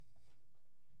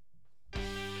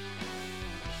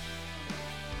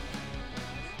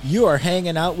You are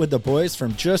hanging out with the boys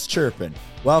from Just Chirpin'.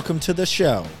 Welcome to the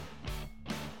show.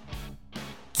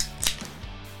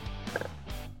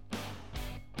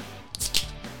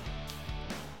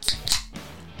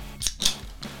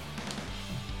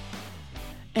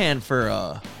 And for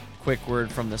a quick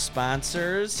word from the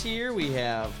sponsors here, we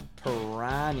have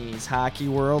Pirani's Hockey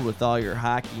World with all your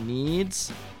hockey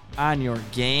needs. On Your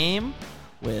Game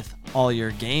with all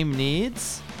your game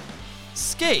needs.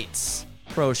 Skates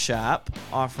Pro Shop,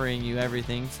 offering you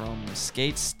everything from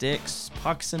skates, sticks,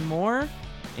 pucks, and more.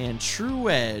 And True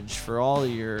Edge for all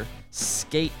your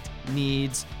skate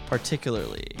needs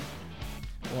particularly.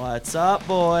 What's up,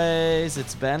 boys?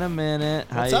 It's been a minute.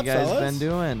 How What's you up, guys fellas? been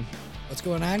doing? What's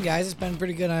going on, guys? It's been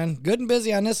pretty good and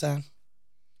busy on this end.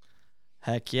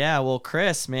 Heck yeah. Well,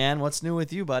 Chris, man, what's new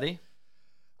with you, buddy?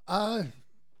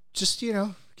 Just,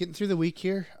 getting through the week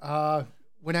here.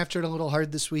 Went after it a little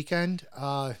hard this weekend.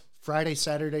 Friday,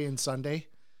 Saturday, and Sunday.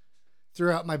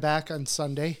 Threw out my back on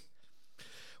Sunday.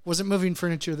 Wasn't moving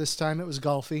furniture this time. It was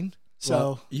golfing. So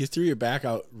Well, you threw your back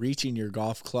out reaching your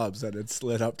golf clubs that had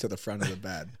slid up to the front of the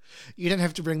bed. you didn't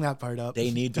have to bring that part up.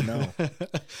 They need to know.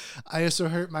 I also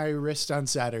hurt my wrist on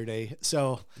Saturday.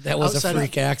 So That was a outside of-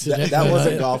 freak accident. That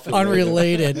wasn't golf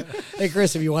Unrelated. Hey,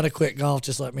 Chris, if you want to quit golf,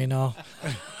 just let me know.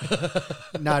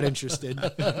 Not interested.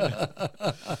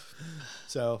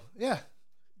 So, yeah.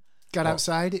 Got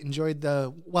outside, enjoyed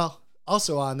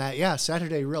also on that,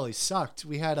 Saturday really sucked.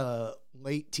 We had a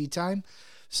late tea time.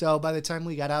 So by the time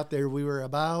we got out there, we were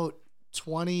about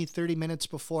 20, 30 minutes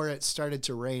before it started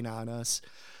to rain on us.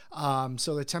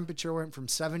 So the temperature went from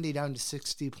 70 down to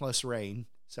 60 plus rain.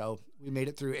 So we made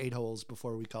it through 8 holes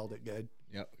before we called it good.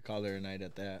 Yep, called her a night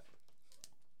at that.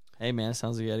 Hey, man,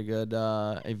 sounds like you had a good,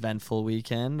 eventful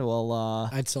weekend. Well,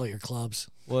 I'd sell your clubs.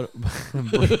 what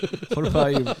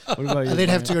about you? What about you? They'd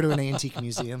have to go to an antique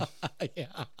museum.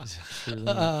 Yeah.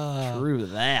 True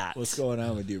that. What's going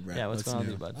on with you, Brent? Yeah, what's going on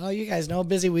with you, bud? Oh, you guys know,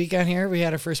 busy weekend here. We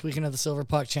had our first weekend of the Silver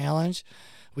Puck Challenge.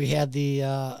 We had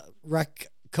the Rec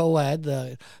Co-Ed,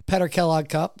 the Petter Kellogg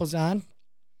Cup was on.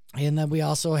 And then we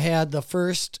also had the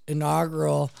first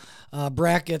inaugural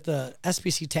bracket, the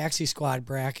SBC Taxi Squad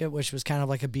bracket, which was kind of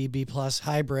like a BB plus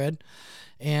hybrid.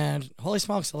 And holy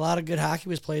smokes, a lot of good hockey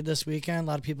was played this weekend. A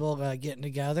lot of people getting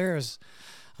together. It was,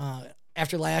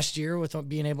 after last year with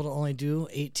being able to only do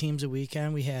 8 teams a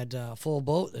weekend, we had full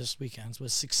boat this weekend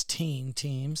with 16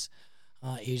 teams.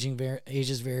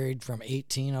 Ages varied from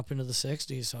 18 up into the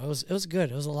 60s. So it was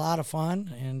good. It was a lot of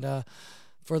fun. And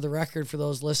for the record, for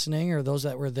those listening or those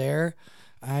that were there,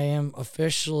 I am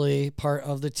officially part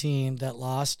of the team that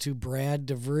lost to Brad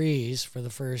DeVries for the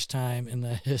first time in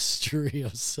the history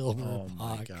of Silver Oh,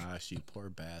 my Puck. gosh, you poor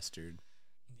bastard.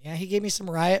 Yeah, he gave me some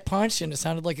riot punch, and it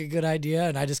sounded like a good idea,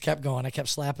 and I just kept going. I kept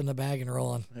slapping the bag and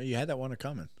rolling. You had that one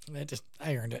coming.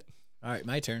 I earned it. All right,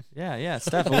 my turn. Yeah,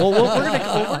 Steph. Well,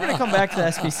 we're gonna come back to the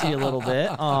SBC a little bit.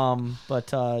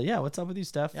 But what's up with you,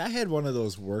 Steph? Yeah, I had one of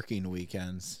those working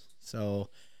weekends. So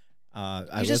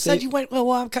You just said you went.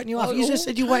 Well, I'm cutting you off. You just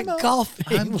said you went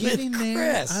golfing. I'm getting with there.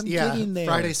 Chris. I'm Yeah, getting there.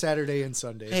 Friday, Saturday, and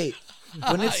Sunday. Hey,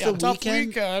 when it's the Tough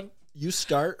weekend, you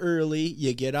start early,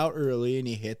 you get out early, and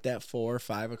you hit that 4 or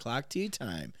 5 o'clock tea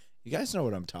time. You guys know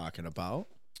what I'm talking about.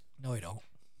 No, you don't.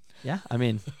 Yeah, I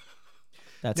mean,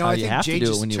 that's No, how I you think have Jay to do it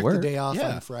just when you took work. the day off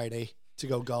Yeah. on Friday to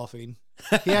go golfing.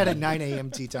 He had a 9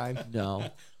 a.m. tea time. No,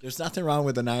 There's nothing wrong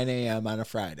with a 9 a.m. on a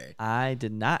Friday. I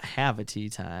did not have a tea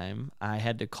time. I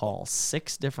had to call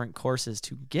 6 different courses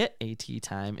to get a tea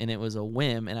time, and it was a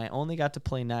whim. And I only got to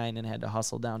play 9 and had to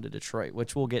hustle down to Detroit,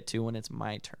 which we'll get to when it's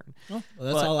my turn. Well,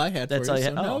 that's But all I had. That's for all you, you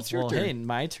so had. now Oh, it's your well, turn. hey,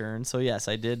 my turn. So yes,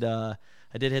 I did. I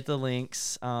did hit the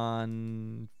links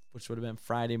on, which would have been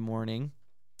Friday morning.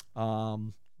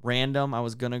 Random. I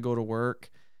was gonna go to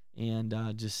work and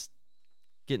just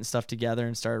getting stuff together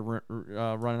and started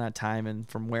running out of time. And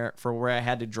from where I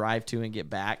had to drive to and get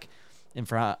back, and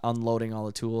for unloading all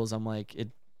the tools, I'm like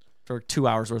for 2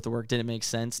 hours worth of work didn't make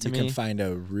sense to you me. can find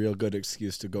a real good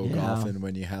excuse to go Yeah. golfing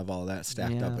when you have all that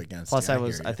stacked up against Plus,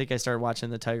 you. I think I started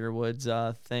watching the Tiger Woods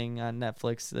thing on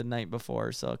Netflix the night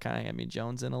before, so it kind of got me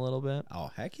jonesing a little bit. Oh,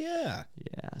 heck yeah.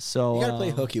 Yeah, so You got to play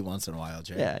hooky once in a while,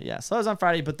 Jay. Yeah. So that was on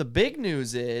Friday, but the big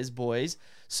news is, boys.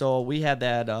 So we had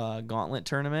that gauntlet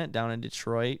tournament down in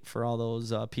Detroit for all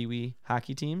those Pee Wee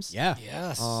hockey teams. Yeah.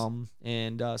 Yes.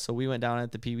 So we went down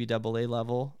at the Pee Wee AA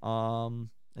level.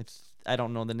 I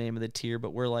don't know the name of the tier, but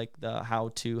we're like the how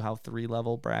 3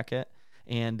 level bracket.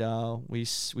 And we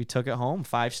took it home,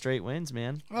 5 straight wins,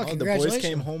 man. Well, the congratulations. boys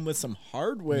came home with some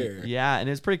hardware. Yeah, and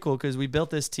it's pretty cool because we built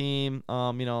this team.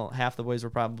 Half the boys were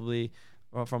probably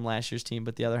from last year's team,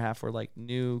 but the other half were like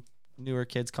new newer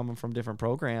kids coming from different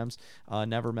programs.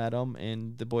 Never met them,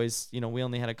 and the boys, we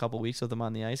only had a couple weeks with them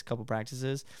on the ice, a couple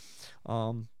practices.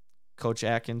 Coach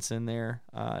Atkinson there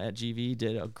at GV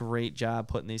did a great job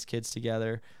putting these kids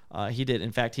together. He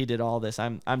did all this.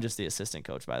 I'm just the assistant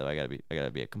coach, by the way. I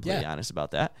gotta be completely honest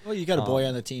about that. Well, you got a boy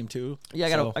on the team too. Yeah, I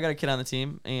got a kid on the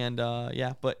team, and all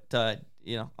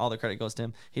the credit goes to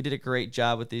him. He did a great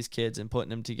job with these kids and putting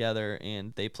them together,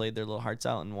 and they played their little hearts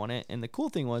out and won it. And the cool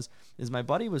thing is my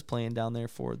buddy was playing down there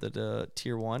for the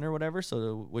tier 1 or whatever,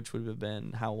 which would have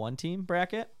been how 1 team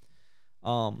bracket.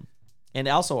 And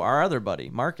also our other buddy,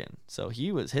 Markin. So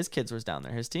his kids was down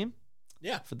there, his team.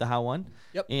 Yeah. For the how 1.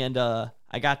 Yep. And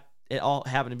I got it all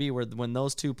happened to be where when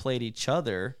those two played each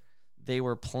other, they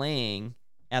were playing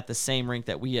at the same rink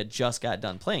that we had just got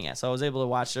done playing at. So I was able to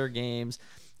watch their games.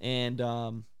 And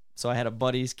so I had a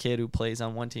buddy's kid who plays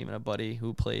on one team and a buddy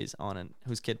who plays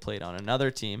whose kid played on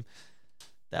another team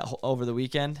over the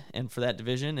weekend and for that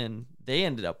division, and they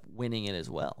ended up winning it as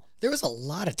well. There was a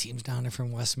lot of teams down there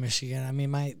from West Michigan. I mean,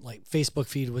 my Facebook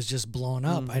feed was just blowing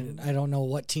up. Mm-hmm. I don't know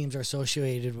what teams are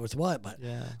associated with what, but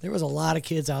there was a lot of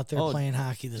kids out there playing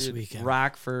hockey this weekend.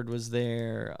 Rockford was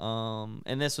there,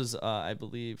 and this was, I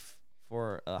believe,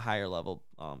 for a higher level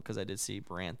because I did see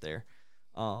Brant there.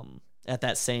 At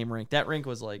that same rink. That rink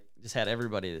was just had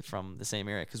everybody from the same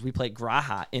area because we played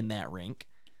Graha in that rink.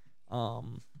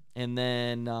 And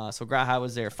then, so Graha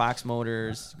was there, Fox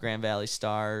Motors, Grand Valley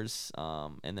Stars,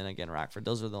 and then again, Rockford.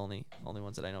 Those are the only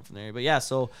ones that I know from the area. But yeah,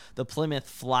 so the Plymouth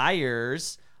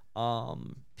Flyers,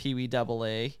 Pee Wee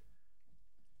AA,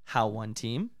 how 1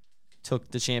 team took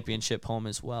the championship home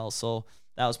as well. So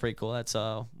that was pretty cool. That's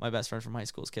my best friend from high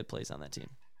school's kid plays on that team.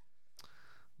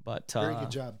 But very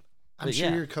good job. I'm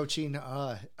sure your coaching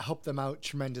helped them out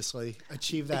tremendously.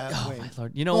 Achieve that win. My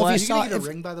Lord. You know what? Did you get a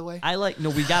ring, by the way?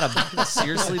 We got a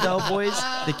seriously though, boys.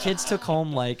 The kids took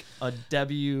home like a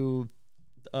W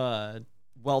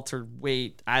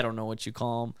welterweight. I don't know what you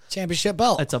call them. Championship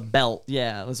belt. It's a belt.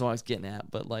 Yeah, that's what I was getting at.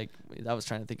 But I was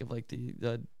trying to think of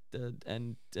the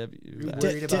NW.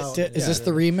 Is this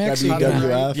the remix?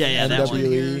 WWF. Yeah,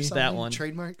 NWE. That one.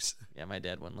 Trademarks. Yeah, my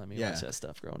dad wouldn't let me watch that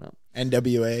stuff growing up.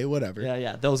 NWA, whatever.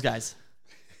 Yeah, those guys.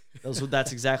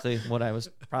 That's exactly what I was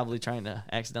probably trying to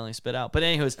accidentally spit out. But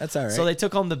anyways, that's all right. So they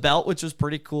took home the belt, which was a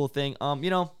pretty cool thing.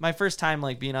 My first time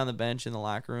being on the bench in the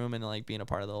locker room and being a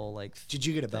part of the whole Did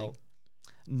you get a belt?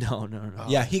 No.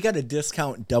 Yeah, he got a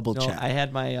discount double check. I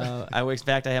had my I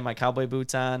had my cowboy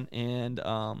boots on and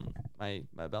my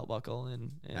belt buckle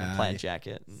and plaid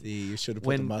jacket. And see, you should have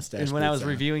put the mustache. And when I was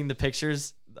reviewing the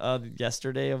pictures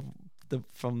yesterday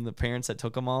from the parents that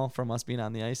took them all from us being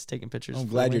on the ice taking pictures. I'm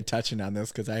glad you're touching on this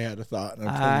because I had a thought. And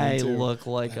I look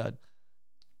like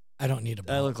I don't need a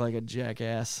belt. I look like a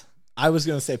jackass. I was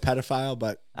gonna say pedophile,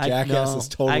 but jackass is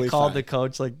totally. I called fine. the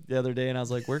coach the other day and I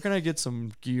was like, "Where can I get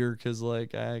some gear? Because I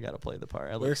gotta play the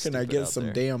part. Where can I get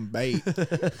some damn bait?"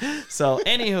 So,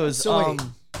 anywho, wait,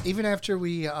 even after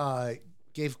we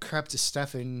gave crap to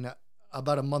Stefan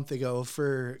about a month ago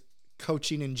for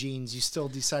coaching in jeans, you still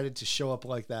decided to show up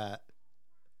like that.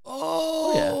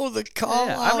 The call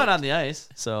out. I'm not on the ice,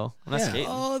 so I'm not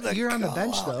skating. You're on the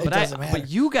bench though. But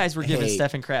you guys were giving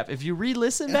Stefan crap. If you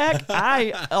re-listen back,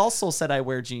 I also said I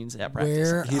wear jeans at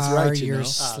practice. Where He's are right, your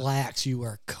slacks? You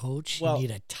are a coach. Well, you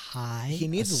need a tie. He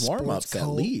needs warm-ups at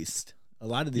least. A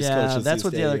lot of these yeah, coaches. that's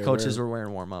what the other coaches were were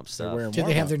wearing warm-ups. wearing. Did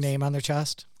they have their name on their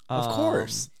chest? Of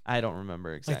course. I don't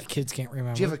remember exactly. Like the kids can't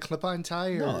remember. Do you have a clip-on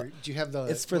tie, or No. do you have the?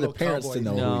 It's for the parents to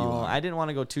know who you No, are. I didn't want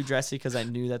to go too dressy because I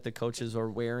knew that the coaches were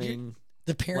wearing.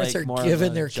 The parents like are more of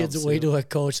giving a their kids away jumpsuit. to a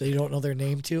coach that you don't know their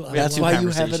name to. We have That's two why you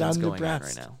have it on conversations the going on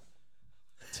breast. right now.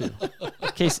 Two.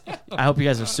 In case, I hope you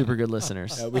guys are super good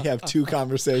listeners. We have 2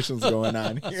 conversations going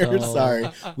on here. So- Sorry,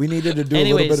 we needed to do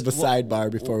a little bit of a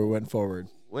sidebar before we went forward.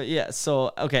 Well, yeah.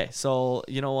 So okay. So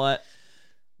you know what?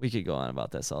 We could go on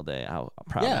about this all day. How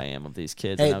proud I am of these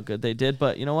kids and how good they did.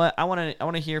 But you know what? I want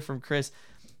to hear from Chris.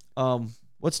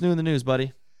 What's new in the news,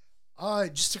 buddy?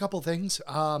 Just a couple things.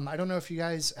 I don't know if you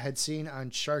guys had seen on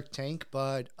Shark Tank,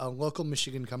 but a local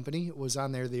Michigan company was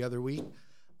on there the other week,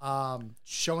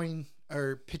 showing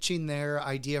or pitching their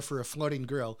idea for a floating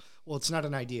grill. Well, it's not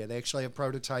an idea. They actually have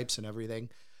prototypes and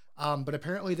everything. But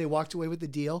apparently they walked away with the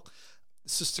deal.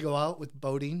 It's just to go out with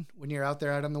boating when you're out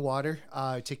there out on the water.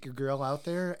 Take your grill out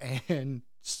there and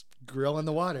just grill in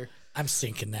the water. I'm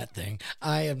sinking that thing.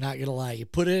 I am not gonna lie. You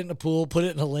put it in the pool, put it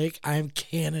in the lake. I'm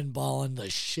cannonballing the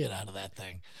shit out of that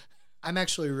thing. I'm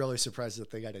actually really surprised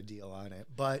that they got a deal on it.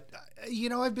 But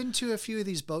I've been to a few of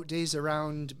these boat days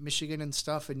around Michigan and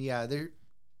stuff, and yeah,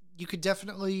 you could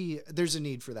definitely, there's a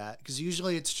need for that, because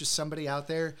usually it's just somebody out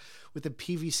there with a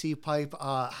PVC pipe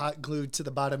hot glued to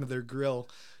the bottom of their grill,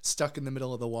 stuck in the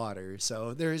middle of the water.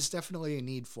 So there is definitely a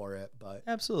need for it. But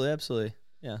Absolutely.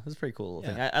 Yeah, that's a pretty cool little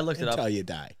thing. Yeah. I looked it up. Until you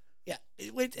die. Yeah,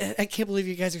 wait, I can't believe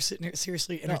you guys are sitting here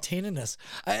seriously entertaining this.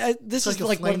 This it's is a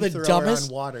like one of the flamethrower dumbest.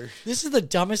 on water. This is the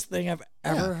dumbest thing I've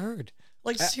ever heard.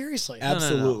 Like seriously. No, no, no.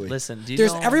 Absolutely. Listen, do you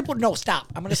There's know? everybody. No, stop.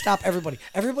 I'm going to stop everybody.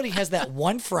 Everybody has that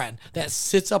one friend that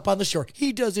sits up on the shore.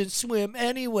 He doesn't swim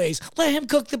anyways. Let him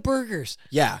cook the burgers.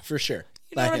 Yeah, for sure.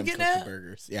 You know Let what I'm him getting cook at? the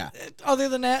burgers. Yeah. Other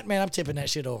than that, man, I'm tipping that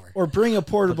shit over. Or bring a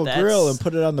portable But grill that's- and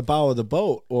put it on the bow of the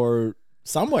boat or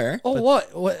somewhere. Oh,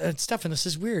 what? Stefan, this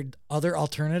is weird. Other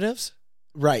alternatives?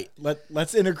 Right.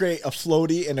 Let's integrate a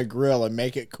floaty and a grill and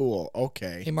make it cool.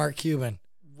 Okay. Hey, Mark Cuban.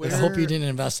 I hope you didn't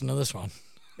invest into this one.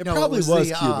 It No, probably it was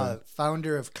the Cuban.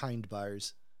 founder of Kind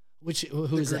Bars, Who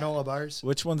the is that? granola bars.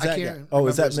 Which one's I that can't guy? remember Oh,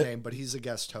 is that his name, but he's a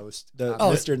guest host. the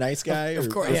Oh, Mr. Nice Guy? Of or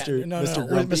course, Mr. yeah. No, Mr. no,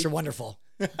 Grumpy? Mr. Wonderful.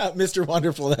 Mr.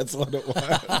 Wonderful, that's what it was.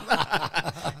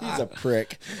 He's a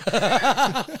prick.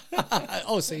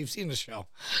 Oh, so you've seen the show.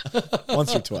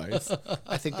 Once or twice.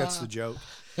 I think that's the joke.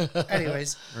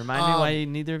 Anyways, Remind me why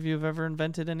neither of you have ever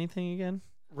invented anything again?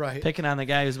 right. Picking on the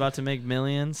guy who's about to make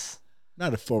millions.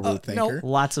 Not a forward thinker.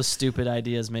 Lots of stupid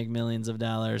ideas make millions of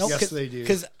dollars. Nope, Yes, they do.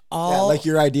 Because Yeah, all like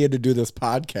your idea to do this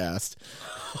podcast.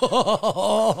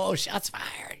 oh, shots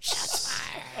fired! Shots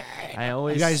fired! I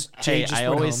always, You guys, Jay hey, just I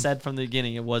went always home. said from the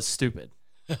beginning it was stupid.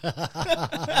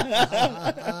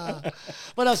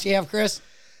 What else you have, Chris?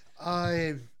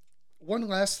 One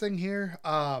last thing here.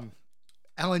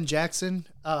 Alan Jackson.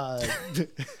 I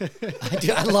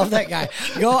love that guy.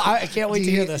 Go! I can't wait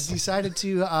to hear this. Decided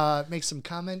to make some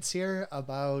comments here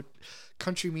about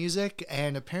country music,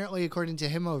 and apparently, according to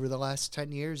him, over the last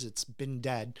 10 years, it's been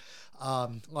dead.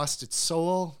 Lost its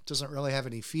soul. Doesn't really have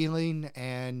any feeling,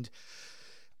 and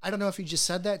I don't know if he just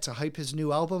said that to hype his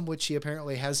new album, which he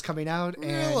apparently has coming out,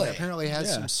 Really? and apparently has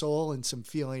Yeah. some soul and some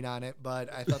feeling on it.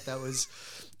 But I thought that was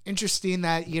interesting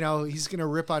that, you know, he's going to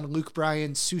rip on Luke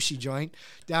Bryan's sushi joint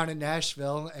down in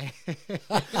Nashville.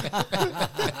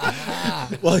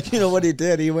 Well, you know what he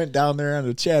did? He went down there on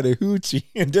a Chattahoochee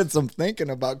and did some thinking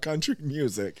about country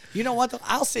music. You know what? Though?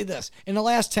 I'll say this: in the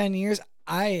last 10 years,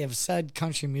 I have said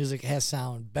country music has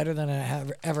sound better than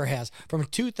it ever has. From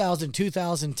 2000,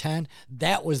 2010,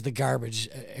 that was the garbage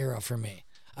era for me.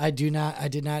 I did not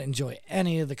enjoy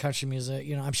any of the country music.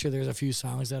 You know, I'm sure there's a few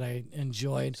songs that I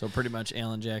enjoyed. So pretty much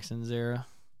Alan Jackson's era.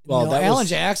 Well, No, that Alan was,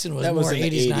 Jackson was that was more in the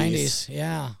 80s, 80s. 90s.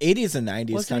 Yeah. 80s and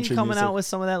 90s Wasn't country he coming music. out with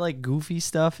some of that like goofy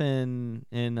stuff in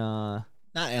Not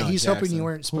Alan He's Jackson. hoping you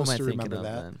weren't who am supposed I to thinking remember of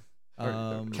that.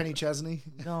 then? Kenny Chesney.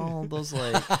 No, those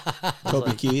like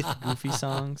Toby Keith. goofy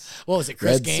songs. What was it,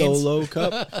 Chris Red Gaines? Solo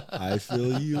Cup. I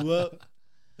fill you up.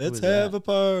 Let's is have that? a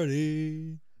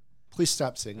party. Please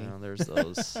stop singing. No, there's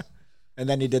those. And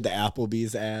then he did the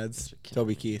Applebee's ads. killing Toby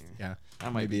me Keith. here. Yeah. I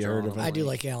might Maybe be you heard drawing of a him. I do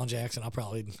blank. like Alan Jackson. I'll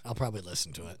probably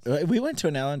listen to it. We went to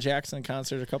an Alan Jackson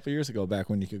concert a couple years ago, back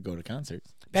when you could go to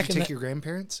concerts. Back Did in you take the, your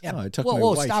grandparents? yeah. Oh, I took whoa, my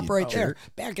whoa, wife, stop you right there. jerk.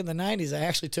 Back in the 90s, I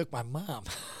actually took my mom.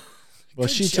 Well,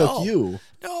 Good she show. took you.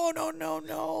 No.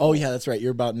 Oh, yeah, that's right.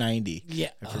 You're about 90. Yeah.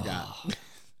 I forgot. Oh.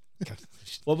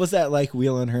 What was that like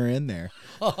wheeling her in there?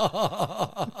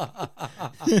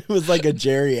 It was like a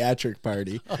geriatric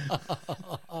party.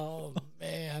 Oh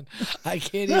man, I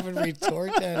can't even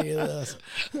retort to any of this.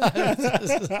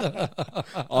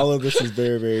 All of this is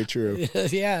very, very true.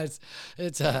 Yeah,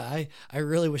 it's. I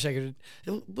really wish I could.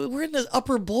 But we're in the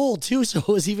upper bowl too, so it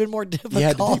was even more difficult. You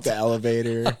had to take the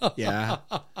elevator. Yeah.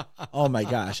 Oh my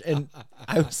gosh. And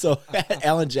I was so at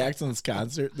Alan Jackson's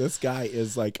concert, this guy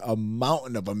is like a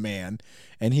mountain of a man.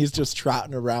 And he's just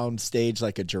trotting around stage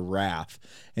like a giraffe.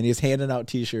 And he's handing out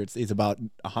t-shirts. He's about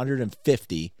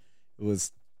 150. It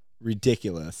was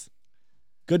ridiculous.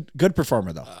 Good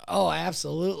performer though. Oh,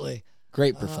 absolutely.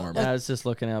 Great performer. I was just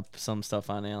looking up some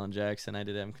stuff on Alan Jackson. I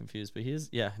did have him confused, but he's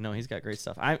got great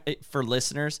stuff. For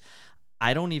listeners,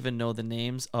 I don't even know the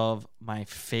names of my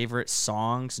favorite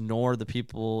songs, nor the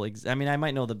people. I mean, I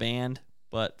might know the band,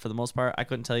 but for the most part, I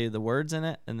couldn't tell you the words in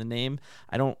it and the name.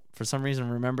 I don't, for some reason,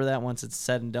 remember that once it's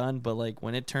said and done. But like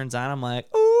when it turns on, I'm like,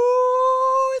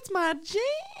 ooh, it's my jam.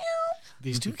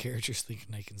 These two characters thinking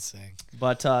they can sing.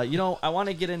 But I want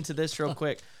to get into this real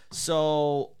quick.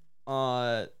 So,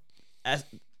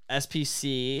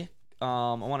 SPC.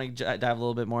 I want to dive a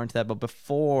little bit more into that, but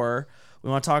before we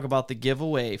want to talk about the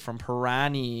giveaway from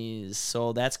Piranhas.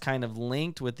 So that's kind of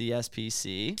linked with the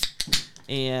SPC.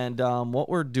 And what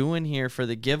we're doing here for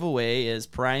the giveaway is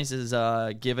Piranhas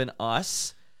is giving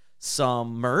us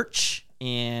some merch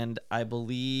and I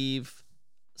believe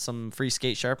some free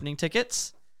skate sharpening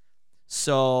tickets.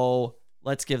 So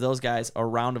let's give those guys a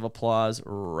round of applause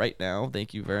right now.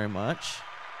 Thank you very much.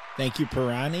 Thank you,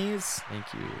 Piranhas.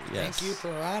 Thank you. Yes. Thank you,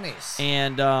 Piranhas.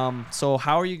 And so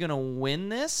how are you going to win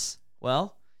this?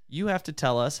 Well, you have to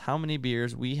tell us how many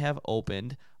beers we have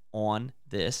opened on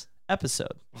this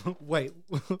episode. Wait,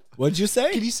 What'd you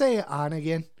say? can you say it on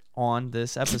again? On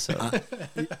this episode.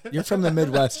 You're from the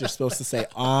Midwest. You're supposed to say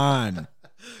on.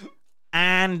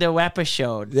 On the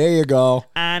episode. There you go.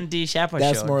 On this episode.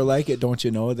 That's more like it, don't you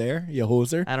know there, you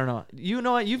hoser? I don't know. You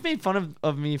know what? You've made fun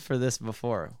of me for this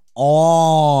before.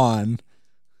 On.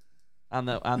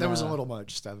 That was a little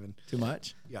much, Steven. Too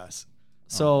much? Yes.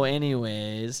 So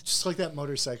anyways, Just like that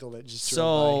motorcycle that just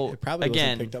drove so It probably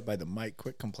again, wasn't picked up by the mic.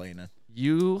 Quit complaining.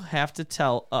 you have to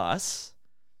tell us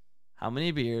how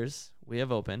many beers we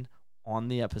have opened on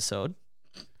the episode.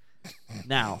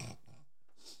 Now,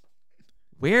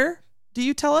 where do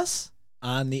you tell us?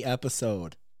 On the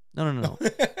episode. No.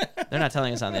 They're not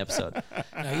telling us on the episode.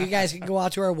 Now, you guys can go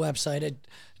out to our website at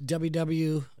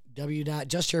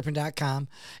www.justchirping.com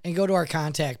and go to our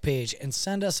contact page and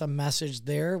send us a message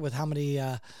there with how many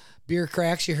beer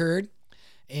cracks you heard.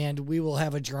 And we will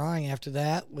have a drawing after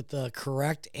that with the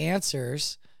correct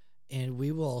answers. And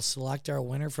we will select our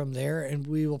winner from there. And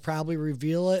we will probably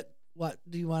reveal it. What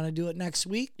do you want to do it next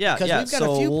week? Yeah, because yeah. we've got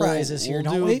a few prizes here,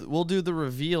 don't we? We'll do the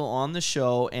reveal on the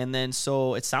show, and then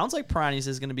so it sounds like Piranhas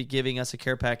is going to be giving us a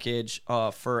care package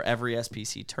for every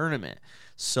SPC tournament.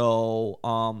 So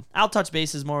I'll touch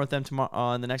bases more with them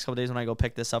tomorrow in the next couple days when I go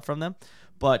pick this up from them.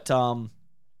 But yeah,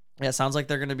 it sounds like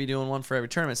they're going to be doing one for every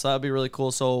tournament, so that'll be really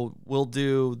cool. So we'll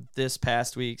do this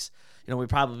past week's. We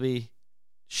probably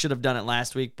should have done it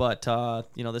last week, but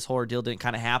this whole ordeal didn't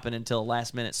kind of happen until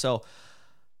last minute. So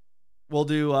we'll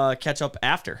do catch up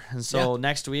after. And so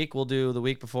next week we'll do the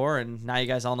week before, and now you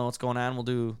guys all know what's going on. We'll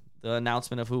do the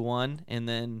announcement of who won, and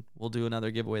then we'll do another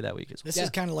giveaway that week as well. This is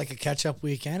kind of like a catch-up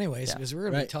week anyways, because we're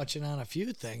going to be Right. touching on a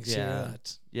few things Yeah. here.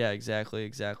 That Yeah,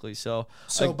 exactly. So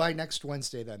by next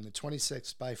Wednesday, then, the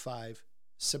 26th by 5,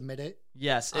 submit it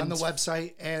yes, on and the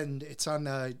website, and it's on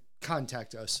the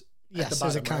contact us. at Yes, the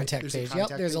there's a bottom, right? contact There's page.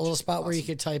 contact There's a little page? spot where you Awesome.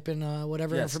 could type in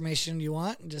whatever Yes. information you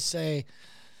want and just say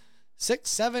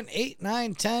 6, 7, 8,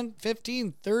 9, 10,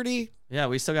 15, 30. yeah,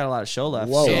 we still got a lot of show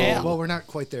left. Whoa. So, Yeah. Well, we're not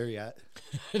quite there yet.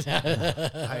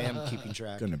 I am keeping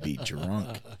track. Gonna be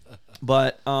drunk.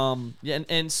 but yeah,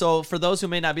 and so for those who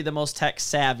may not be the most tech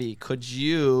savvy, could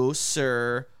you,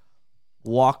 sir,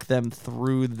 walk them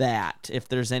through that? If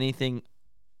there's anything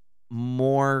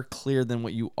more clear than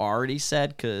what you already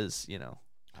said, because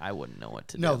I wouldn't know what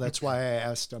to do. No, that's why I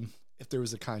asked him if there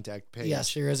was a contact page.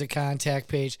 Yes, there is a contact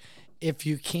page. If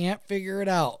you can't figure it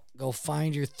out, go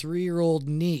find your 3-year-old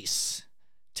niece.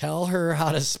 Tell her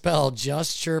how to spell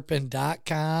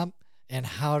justchirping.com and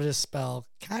how to spell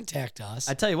contact us.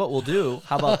 I tell you what we'll do.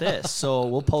 How about this? So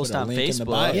we'll post Put a on link in the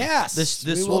Facebook. bio. Yes, This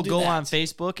we will do go that. on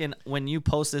Facebook, and when you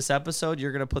post this episode,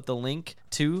 you're gonna put the link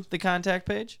to the contact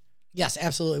page. Yes,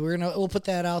 absolutely. We'll put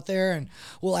that out there, and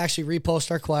we'll actually repost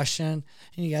our question,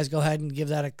 and you guys go ahead and give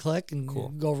that a click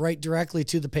and go right directly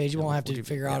to the page. You won't have to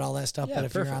figure out all that stuff. Yeah, But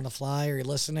if you're on perfect. the fly or you're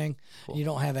listening, and you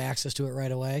don't have access to it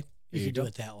right away, you can do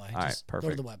it that way. All right, Just perfect.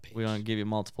 Go to the webpage. We want to give you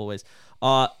multiple ways.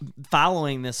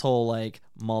 Following this whole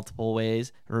multiple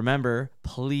ways, remember,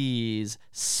 please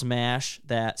smash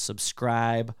that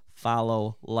subscribe,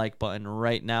 follow, like button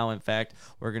right now. In fact,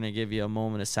 we're gonna give you a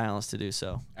moment of silence to do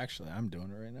so. Actually, I'm doing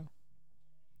it right now.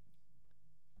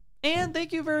 And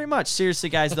thank you very much. Seriously,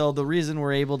 guys, though, the reason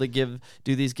we're able to do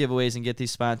these giveaways and get these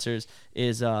sponsors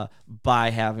is by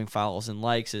having follows and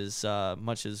likes. As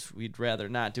much as we'd rather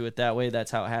not do it that way, that's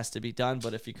how it has to be done.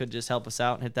 But if you could just help us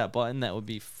out and hit that button, that would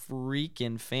be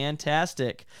freaking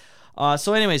fantastic.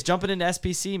 So anyways, jumping into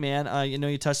SPC, man,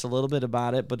 you touched a little bit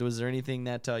about it, but was there anything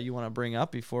that you want to bring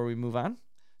up before we move on?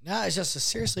 No, it's just a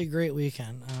seriously great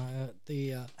weekend.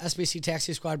 The SBC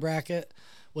Taxi Squad bracket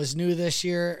was new this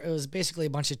year. It was basically a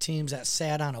bunch of teams that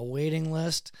sat on a waiting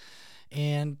list,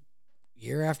 and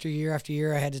year after year after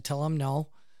year, I had to tell them no.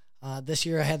 This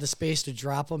year, I had the space to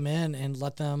drop them in and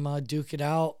let them duke it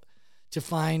out to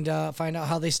find out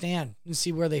how they stand and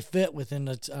see where they fit within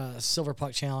the Silver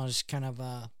Puck Challenge kind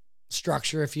of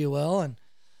structure, if you will, and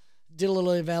did a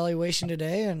little evaluation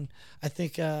today, and I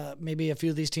think maybe a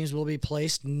few of these teams will be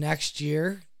placed next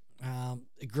year.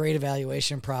 A great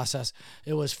evaluation process.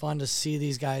 It was fun to see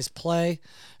these guys play.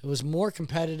 It was more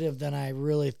competitive than I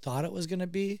really thought it was going to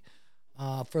be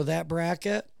for that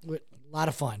bracket. A lot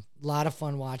of fun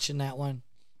watching that one.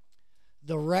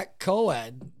 The Rec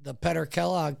Co-Ed, the Petter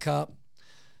Kellogg Cup,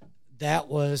 that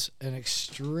was an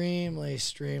extremely,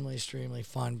 extremely, extremely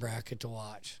fun bracket to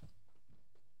watch.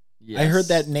 I heard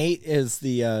that Nate is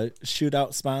the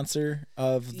shootout sponsor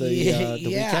of the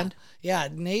weekend. Yeah,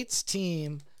 Nate's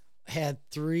team had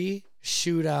 3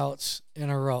 shootouts in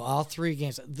a row, all 3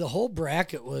 games. The whole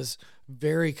bracket was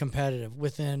very competitive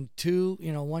within 2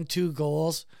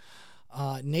 goals.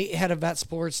 Nate had a vet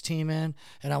sports team in,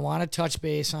 and I want to touch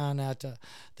base on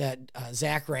that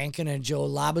Zach Rankin and Joe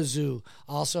Labazoo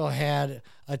also had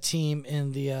a team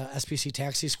in the SPC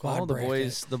Taxi Squad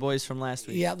bracket. The boys from last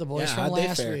week. Yeah, the boys Yeah, from how'd they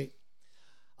last fare? week.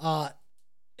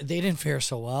 They didn't fare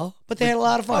so well, but they had a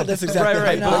lot of fun. Oh, that's exactly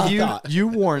Right. what But I thought. you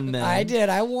warned them. I did.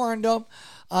 I warned them.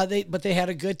 They had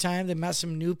a good time. They met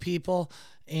some new people,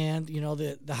 and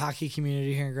the hockey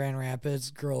community here in Grand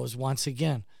Rapids grows once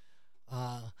again.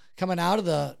 Coming out of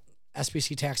the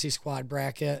SBC Taxi Squad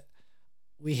bracket,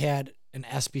 we had an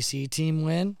SBC team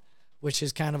win, which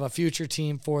is kind of a future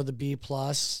team for the B+.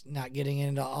 Not getting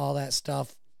into all that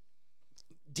stuff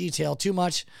detail too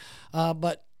much,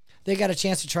 but they got a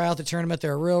chance to try out the tournament.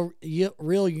 They're a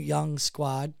real young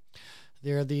squad.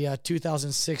 They're the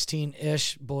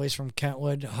 2016-ish boys from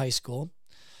Kentwood High School.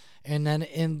 And then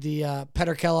in the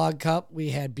Petter Kellogg Cup, we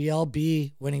had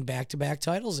BLB winning back-to-back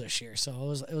titles this year. So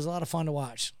it was a lot of fun to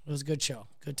watch. It was a good show.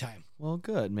 Good time. Well,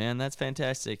 good, man. That's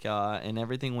fantastic. And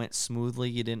everything went smoothly.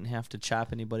 You didn't have to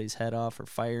chop anybody's head off or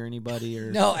fire anybody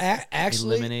or No,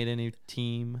 actually, eliminate any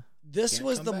team. this Can't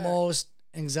was come the back. most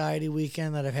anxiety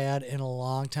weekend that I've had in a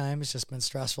long time. It's just been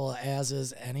stressful, as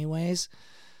is anyways.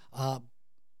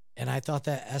 And I thought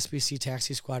that SBC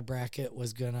Taxi Squad bracket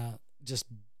was going to just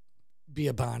be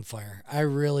a bonfire. I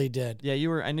really did. Yeah,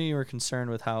 I knew you were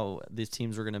concerned with how these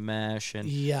teams were going to mesh and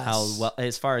Yes. how well,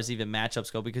 as far as even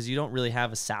matchups go, because you don't really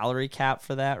have a salary cap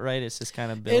for that, right? It's just kind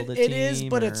of build a team. It is,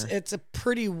 but or- it's a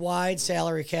pretty wide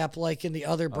salary cap. Like in the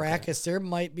other brackets, there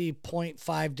might be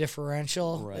 0.5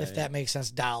 differential, if Right. that makes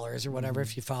sense, dollars or whatever.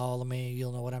 If you follow me,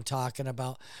 you'll know what I'm talking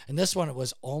about. And this one, it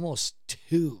was almost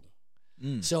 2.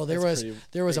 So there That's was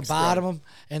pretty a big spread. bottom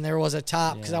and there was a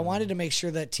top, because I Yeah. wanted to make sure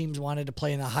that teams wanted to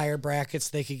play in the higher brackets,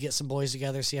 they could get some boys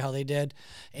together, see how they did,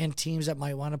 and teams that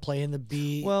might want to play in the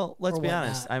B. Well, let's or be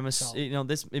honest. whatnot. So,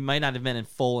 it might not have been in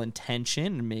full intention,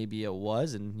 and maybe it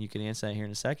was, and you can answer that here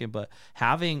in a second. But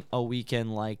having a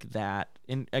weekend like that,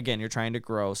 and again, you're trying to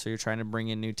grow, so you're trying to bring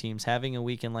in new teams. Having a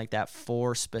weekend like that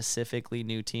for specifically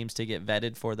new teams to get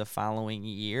vetted for the following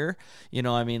year,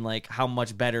 like how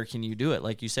much better can you do it?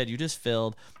 Like you said, you just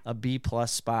filled a B+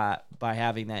 spot by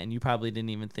having that, and you probably didn't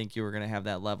even think you were going to have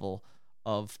that level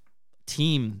of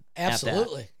team.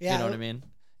 Absolutely. At that. Yeah. You know what I mean?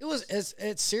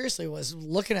 It seriously was.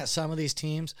 Looking at some of these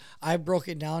teams, I broke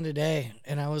it down today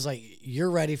and I was like, you're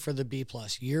ready for the B+.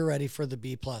 You're ready for the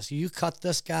B+. You cut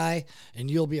this guy and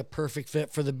you'll be a perfect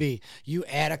fit for the B. You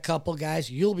add a couple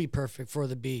guys, you'll be perfect for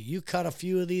the B. You cut a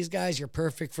few of these guys, you're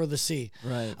perfect for the C.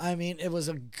 Right. I mean, it was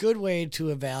a good way to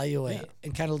evaluate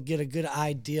and kind of get a good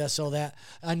idea so that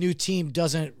a new team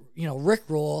doesn't,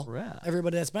 rickroll Yeah.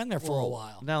 everybody that's been there for a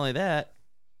while. Not only that,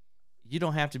 you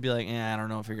don't have to be like, I don't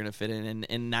know if you're gonna fit in,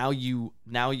 and now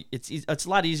it's a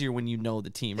lot easier when you know the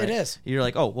team, right? It is. You're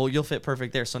like, oh, well, you'll fit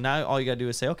perfect there. So now all you gotta do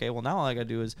is say, okay, well, now all I gotta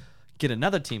do is get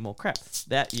another team. Well, crap,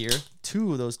 that year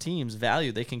 2 of those teams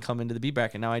value they can come into the B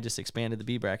bracket. Now I just expanded the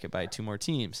B bracket by 2 more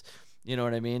teams. You know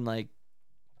what I mean? Like,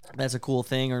 that's a cool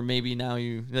thing. Or maybe now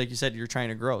you, like you said, you're trying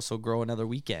to grow, so grow another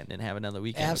weekend and have another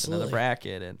weekend with Absolutely. another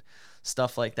bracket and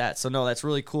stuff like that. So no, that's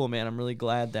really cool, man. I'm really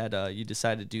glad that you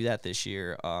decided to do that this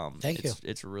year. Thank you.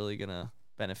 It's really gonna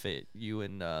benefit you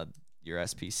and your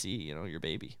SPC, your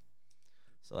baby.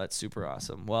 So that's super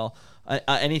awesome. Well,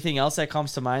 anything else that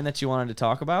comes to mind that you wanted to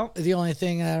talk about? The only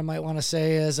thing that I might want to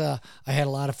say is I had a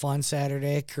lot of fun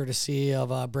Saturday, courtesy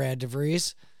of Brad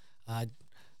DeVries.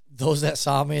 Those that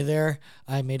saw me there,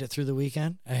 I made it through the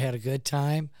weekend. I had a good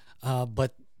time,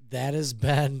 but that has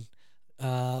been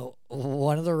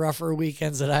one of the rougher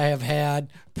weekends that I have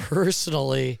had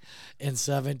personally in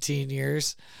 17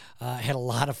 years. I had a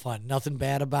lot of fun. Nothing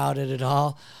bad about it at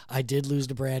all. I did lose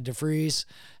to Brad DeVries,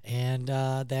 and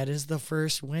that is the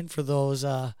first win for those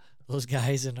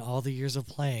guys in all the years of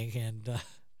playing. And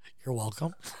you're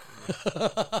welcome.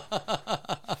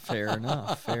 Fair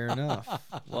enough. Fair enough.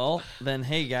 Well, then,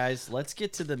 hey guys, let's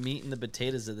get to the meat and the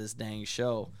potatoes of this dang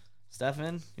show.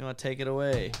 Stefan, you want to take it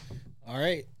away? All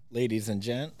right, ladies and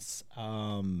gents,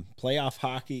 playoff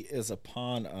hockey is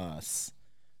upon us.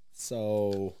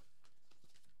 So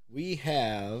we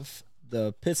have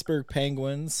the Pittsburgh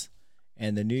Penguins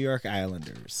and the New York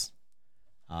Islanders.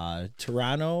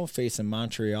 Toronto facing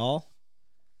Montreal.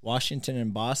 Washington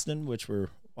and Boston, which we're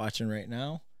watching right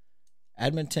now.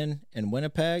 Edmonton and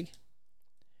Winnipeg.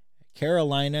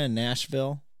 Carolina and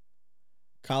Nashville.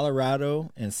 Colorado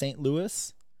and St.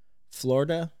 Louis.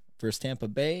 Florida versus Tampa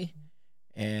Bay,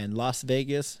 and Las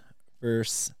Vegas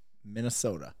versus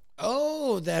Minnesota.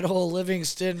 Oh, that whole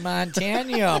Livingston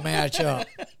Montana matchup.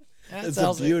 It's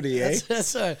a beauty, eh?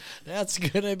 That's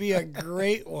gonna be a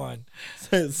great one.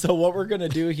 So what we're gonna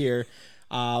do here,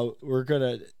 we're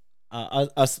gonna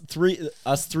us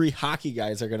three hockey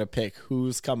guys are gonna pick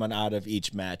who's coming out of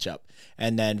each matchup,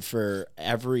 and then for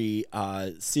every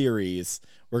series,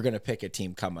 we're gonna pick a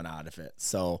team coming out of it.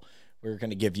 So we're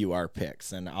gonna give you our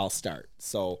picks, and I'll start.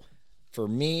 So for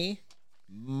me,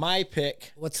 my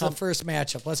pick. What's the first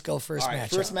matchup? Let's go first All right,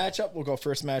 matchup. first matchup. We'll go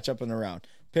first matchup in the round.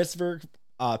 Pittsburgh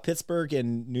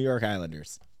and New York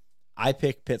Islanders. I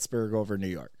pick Pittsburgh over New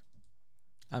York.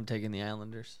 I'm taking the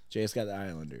Islanders. Jay's got the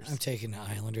Islanders. I'm taking the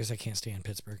Islanders. I can't stand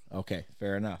Pittsburgh. Okay,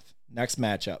 fair enough. Next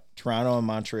matchup, Toronto and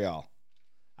Montreal.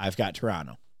 I've got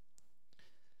Toronto.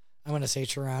 I'm gonna say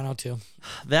Toronto too.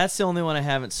 That's the only one I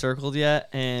haven't circled yet,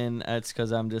 and it's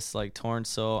because I'm just like torn.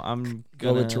 So I'm Go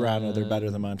gonna with Toronto. They're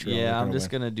better than Montreal. Yeah, They're I'm gonna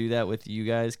just win. gonna do that with you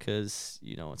guys because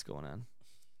you know what's going on.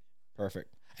 Perfect.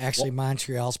 Actually,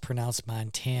 Montreal's pronounced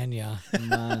Montana.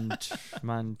 Now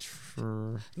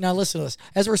listen to this.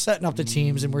 As we're setting up the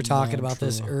teams and we're talking about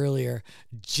this earlier,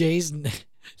 Jay's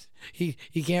he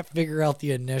can't figure out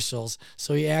the initials,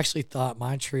 so he actually thought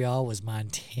Montreal was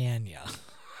Montana.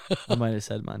 I might have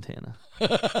said Montana. I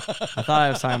thought I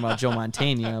was talking about Joe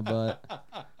Montana, but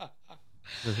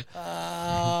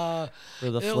for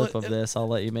the flip of this, I'll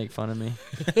let you make fun of me.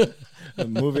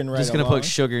 Moving right Just gonna along. put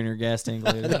sugar in your gas tank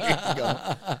later.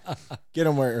 Get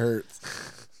them where it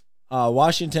hurts.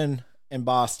 Washington and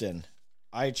Boston.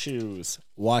 I choose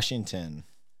Washington.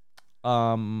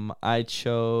 I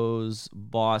chose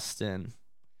Boston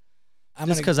I'm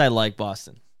just because I like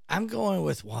Boston. I'm going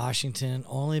with Washington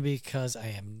only because I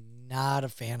am not a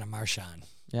fan of Marchand.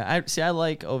 Yeah, I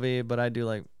like Ove, but I do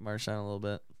like Marchand a little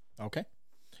bit. Okay.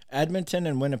 Edmonton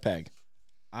and Winnipeg.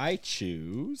 I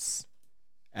choose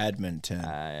Edmonton.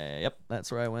 Yep, that's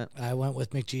where I went. I went with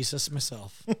McJesus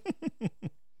myself.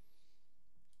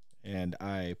 And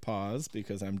I pause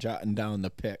because I'm jotting down the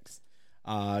picks.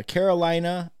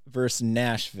 Carolina versus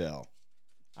Nashville.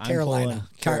 I'm Carolina.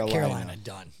 pulling Carolina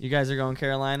done. You guys are going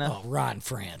Carolina? Oh, Ron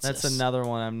Francis. That's another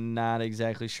one I'm not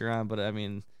exactly sure on, but I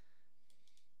mean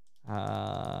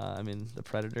the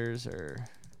Predators are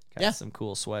got some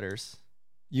cool sweaters.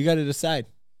 You got to decide.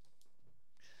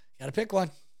 Got to pick one.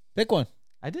 Pick one.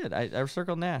 I did. I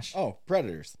circled Nash. Oh,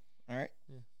 Predators. All right.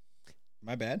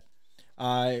 My bad.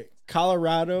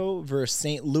 Colorado versus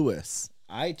St. Louis.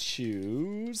 I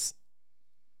choose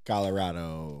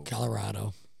Colorado.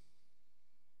 Colorado.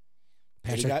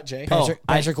 What do you got, Jay?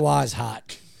 Patrick Waugh is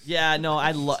hot. Yeah, no,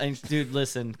 dude,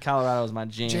 listen, Colorado's my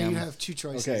jam. Jay, you have two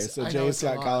choices. Okay, so I know Jay's it's a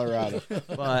got lot. Colorado.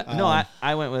 but no,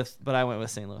 I went with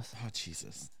St. Louis. Oh,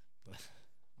 Jesus.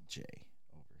 Jay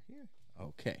over here.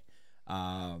 Okay.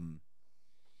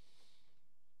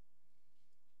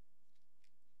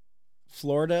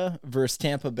 Florida versus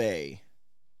Tampa Bay.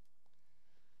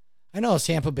 I know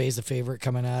Tampa Bay's the favorite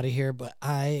coming out of here, but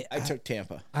I took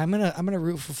Tampa. I'm gonna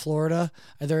root for Florida.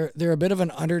 They're a bit of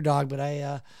an underdog, but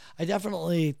I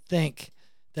definitely think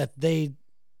that they're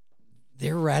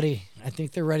ready. I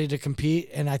think they're ready to compete,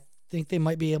 and I think they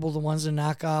might be able the ones to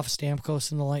knock off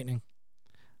Stamkos and the Lightning.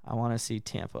 I want to see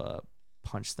Tampa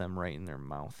punch them right in their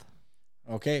mouth.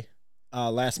 Okay.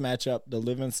 Last matchup, the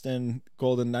Livingston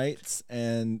Golden Knights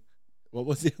and what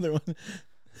was the other one?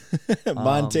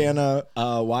 Montana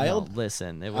Wild. No,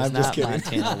 listen, it was I'm just not kidding.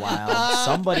 Montana Wild.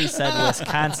 Somebody said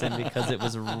Wisconsin because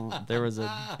there was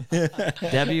a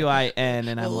WIN,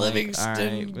 and I'm Livingston like, all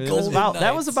right. It was Golden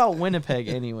that was Knights. about Winnipeg,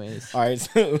 anyways. All right,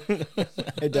 so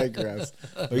I digress.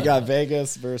 We got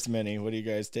Vegas versus Mini. What are you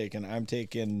guys taking? I'm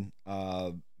taking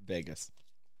Vegas.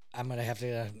 I'm gonna have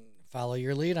to follow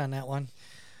your lead on that one.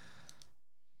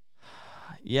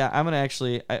 Yeah, I'm gonna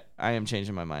actually. I am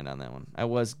changing my mind on that one. I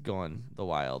was going the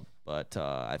Wild, but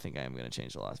I think I am gonna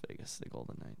change to Las Vegas, the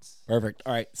Golden Knights. Perfect.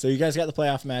 All right, so you guys got the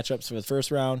playoff matchups for the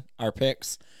first round, our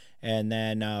picks, and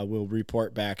then we'll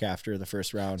report back after the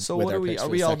first round. So with what our are we? picks Are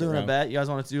for we the all second doing a round. bet? You guys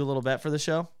want to do a little bet for the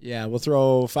show? Yeah, we'll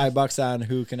throw $5 on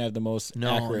who can have the most No,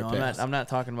 accurate picks. I'm not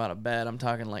talking about a bet. I'm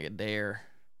talking like a dare.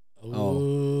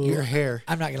 Oh. Your hair.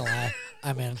 I'm not gonna lie.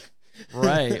 I'm in.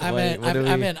 Right. I'm Wait, in. what do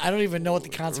I'm we- in. I don't even know what the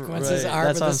consequences Right, are,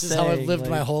 that's but what this I'm is how I've saying, lived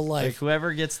my like- whole Like life.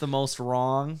 whoever gets the most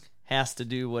wrong has to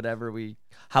do whatever we.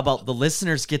 How about the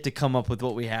listeners get to come up with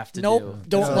what we have to Nope, do?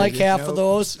 don't No, like half of nope.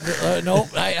 those. Nope,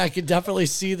 I could definitely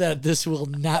see that this will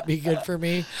not be good for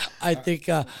me. I think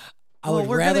I would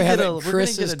we're rather gonna have get it we're gonna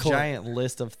Chris's get a court. giant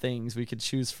list of things we could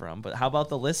choose from. But how about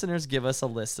the listeners give us a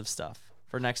list of stuff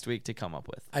for next week to come up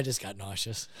with. I just got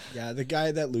nauseous. Yeah, the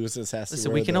guy that loses has to.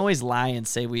 Listen, wear we can the- always lie and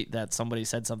say that somebody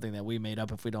said something that we made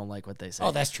up if we don't like what they say.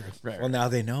 Oh, that's true. right. Well, now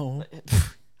they know.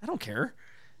 I don't care.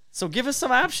 So give us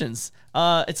some options.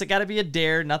 It's got to be a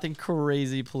dare, nothing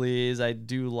crazy, please. I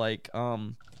do like,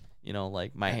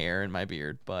 like my hair and my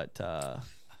beard, but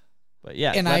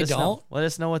yeah. And let I us know. don't. Let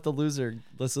us know what the loser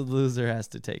has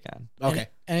to take on. Okay,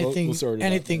 Anything, We'll sort it out.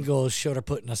 anything goes short of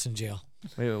putting us in jail.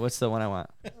 Wait, what's the one I want?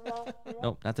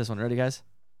 Nope, not this one. Ready, guys?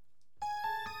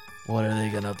 What are they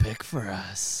gonna pick for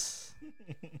us?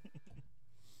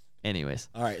 Anyways,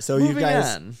 All right, so Moving you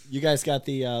on. guys got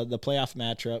the playoff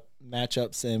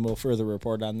matchups, and we'll further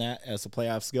report on that as the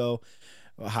playoffs go.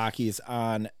 Hockey's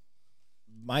on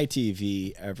my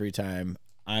TV every time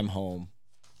I'm home,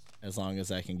 as long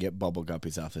as I can get bubble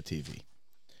guppies off the TV.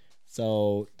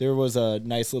 So there was a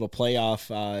nice little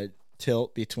playoff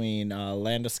tilt between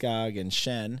Landeskog and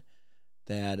Shen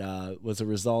that was a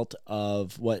result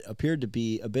of what appeared to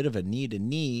be a bit of a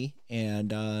knee-to-knee,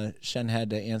 and Shen had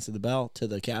to answer the bell to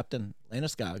the captain,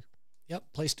 Landeskog. Yep.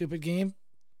 Play stupid game.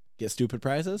 Get stupid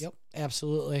prizes? Yep.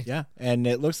 Absolutely. Yeah, and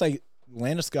it looks like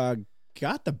Landeskog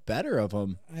got the better of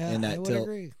him Yeah, in I that would tilt.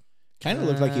 agree. Kind of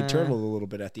looked like he turtled a little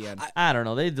bit at the end. I don't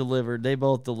know. They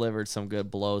both delivered some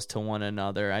good blows to one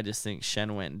another. I just think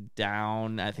Shen went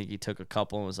down. I think he took a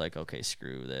couple and was like, okay,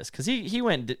 screw this, because he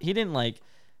didn't like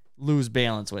lose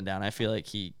balance, went down. I feel like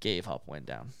he gave up, went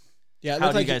down. Yeah, it How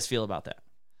looked do you like guys feel about that?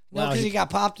 No, Wow, because he- he got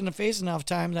popped in the face enough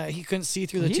time that he couldn't see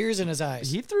through the He- tears in his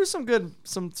eyes. He threw some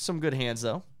good hands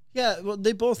though. Yeah, well,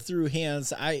 they both threw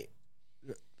hands.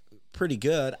 Pretty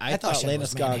good. I thought thought Shen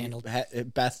was Landeskog manhandled.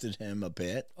 it bested him a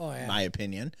bit. Oh, yeah. In my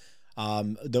opinion.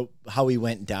 How he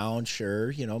went down,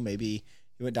 sure, maybe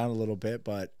he went down a little bit,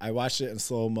 but I watched it in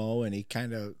slow mo, and he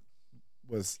kind of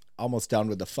was almost done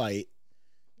with the fight.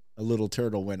 A little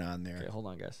turtle went on there, Okay, hold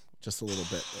on, guys. just a little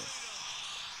bit.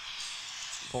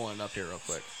 Pulling it up here real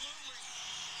quick.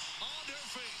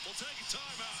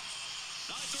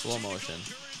 Slow motion.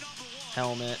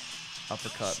 Helmet,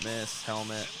 uppercut, miss,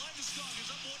 helmet.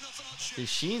 See,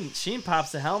 Sheen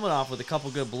pops the helmet off with a couple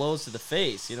good blows to the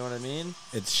face. You know what I mean?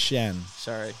 It's Shen.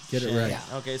 Sorry. Get it Sheen. right.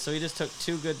 Yeah. Okay, so he just took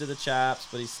too good to the chops,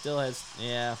 but he still has.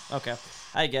 Yeah. Okay.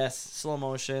 I guess slow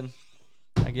motion.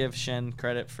 I give Shen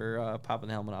credit for popping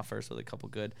the helmet off first with a couple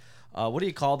good. What do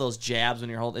you call those jabs when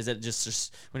you're holding? Is it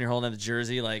just when you're holding the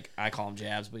jersey? Like I call them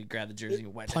jabs, but you grab the jersey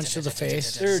and Punch to the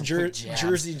face. Their Some quick jabs.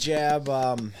 jersey jab.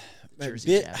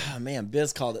 Jersey jab. Oh man,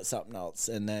 Biz called it something else,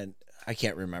 and then I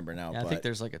can't remember now. Yeah, I but think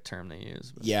there's like a term they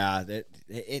use. But, yeah,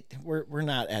 we're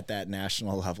not at that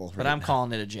national level. but right I'm now.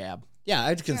 calling it a jab. Yeah,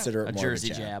 I'd consider it A more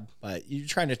jersey of a jab. But you're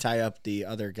trying to tie up the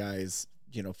other guy's,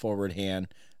 forward hand.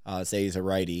 Say he's a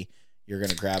righty, you're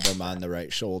going to grab him on the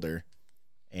right shoulder,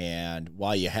 and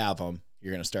while you have him,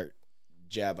 you're going to start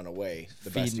jabbing away the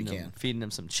best you can, Feeding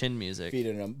him some chin music.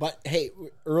 feeding him. But hey,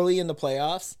 early in the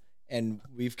playoffs, and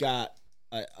we've got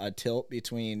a tilt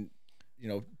between,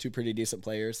 two pretty decent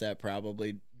players that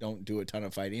probably don't do a ton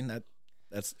of fighting.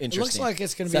 That's It interesting. looks like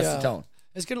it's going to be Sets the tone.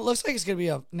 Looks like it's going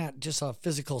to be not just a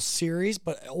physical series,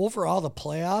 but overall the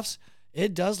playoffs,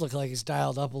 it does look like it's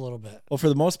dialed up a little bit. Well, for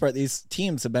the most part, these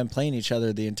teams have been playing each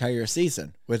other the entire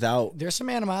season without. There's some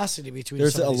animosity between.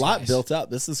 There's some of a these lot guys. built up.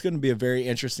 This is going to be a very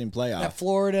interesting playoff. That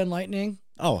Florida and Lightning.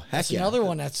 Oh, heck That's yeah! another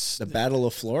one. That's The Battle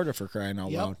of Florida, for crying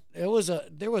out loud.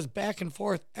 There was back and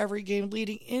forth every game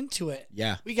leading into it.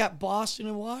 Yeah, We got Boston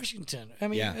and Washington. I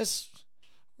mean, Yeah.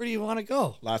 where do you want to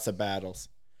go? lots of battles.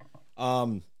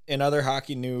 In other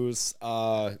hockey news,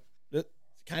 it's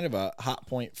kind of a hot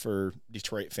point for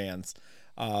Detroit fans.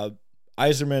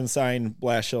 Yzerman signed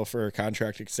Blashill for a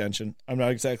contract extension. I'm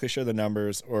not exactly sure the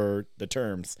numbers or the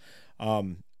terms.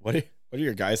 What are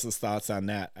your guys' thoughts on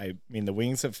that? I mean, the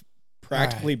Wings have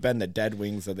practically been the dead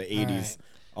Wings of the 80s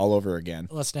all over again.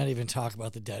 Let's not even talk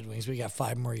about the Dead Wings. We got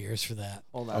 5 more years for that.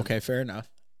 Hold on. Okay, fair enough.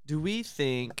 Do we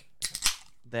think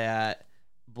that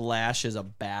Blash is a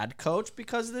bad coach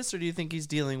because of this, or do you think he's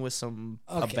dealing with a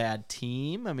Okay. bad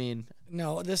team? I mean,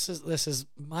 No, this is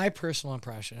my personal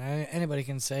impression. Anybody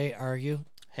can argue.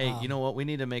 hey, you know what? We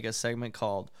need to make a segment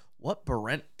called "What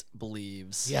Brent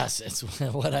Believes." Yes, it's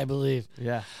what I believe.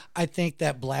 Yeah. I think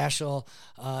that Blashill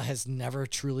has never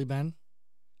truly been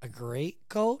a great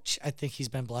coach. I think he's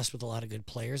been blessed with a lot of good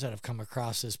players that have come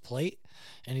across his plate,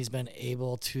 and he's been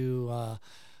able to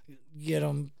get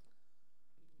them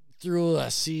through a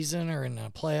season or in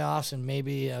the playoffs, and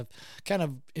maybe kind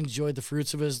of enjoyed the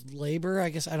fruits of his labor. I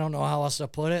guess I don't know how else to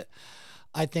put it.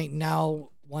 I think now,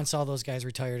 once all those guys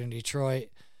retired in Detroit,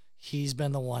 he's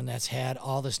been the one that's had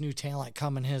all this new talent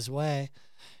coming his way.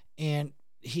 And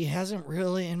he hasn't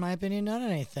really, in my opinion, done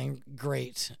anything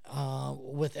great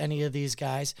with any of these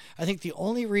guys. I think the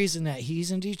only reason that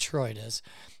he's in Detroit is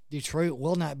Detroit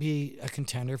will not be a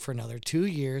contender for another 2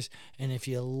 years. And if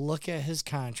you look at his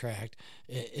contract,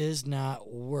 it is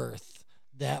not worth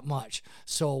that much.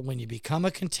 So when you become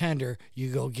a contender, you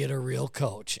go get a real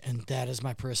coach. And that is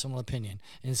my personal opinion.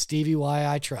 And Stevie Y,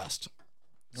 I trust.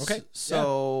 Okay.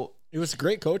 So He was a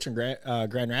great coach in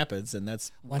Grand Rapids, and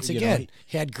that's Once you know, again,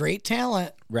 he had great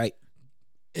talent. right.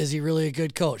 Is he really a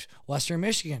good coach? Western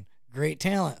Michigan, great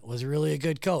talent. Was he really a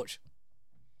good coach?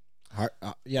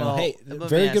 well, Hey, let me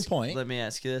very good ask- point. Let me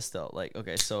ask you this though. Like,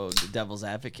 okay, so the devil's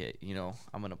advocate,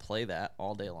 I'm gonna play that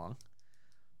all day long.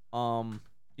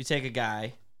 You take a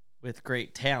guy with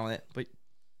great talent, but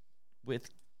with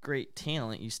great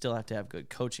talent, you still have to have good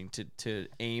coaching to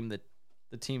aim the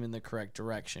team in the correct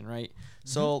direction, right?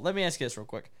 So let me ask you this real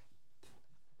quick: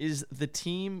 is the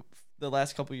team the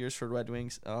last couple of years for Red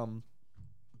Wings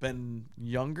been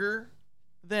younger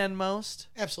than most?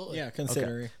 Absolutely. Yeah,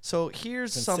 considering. So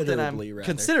here's something I'm Considerably, rather.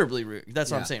 considerably.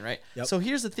 That's what I'm Yeah. saying, right? Yep. So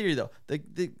here's the theory, though.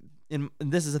 And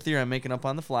this is a theory I'm making up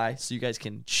on the fly, so you guys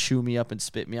can chew me up and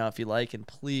spit me out if you like, and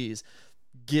please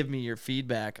give me your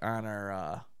feedback on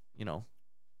our,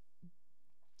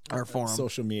 our forum.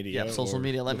 Social media. Yeah, social or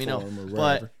media. Let the me know. forum or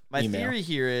But wherever. my Email. theory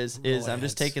here is I'm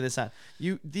just Roll taking this on.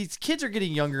 These kids are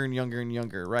getting younger and younger and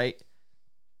younger, right?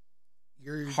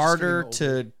 You're just Harder getting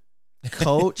older. to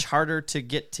coach, harder to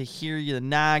get to hear you the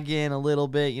noggin a little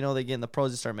bit. They get in the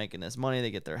pros, they start making this money,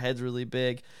 they get their heads really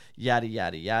big, yada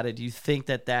yada yada. Do you think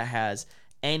that has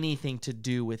anything to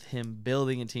do with him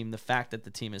building a team? The fact that the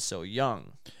team is so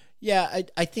young. Yeah,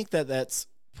 I think that's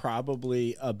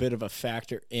probably a bit of a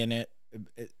factor in it.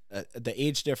 The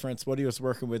age difference, what he was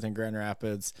working with in Grand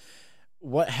Rapids,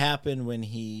 what happened when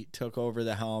he took over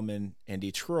the helm in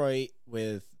Detroit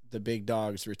with the big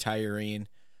dogs retiring.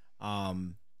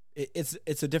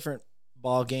 It's a different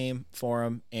ball game for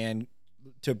him. And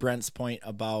to Brent's point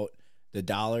about the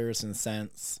dollars and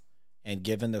cents and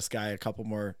giving this guy a couple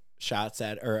more shots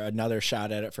or another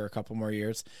shot at it for a couple more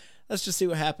years, let's just see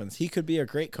what happens. He could be a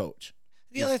great coach.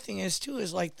 The other thing is, too,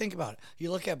 is like, think about it.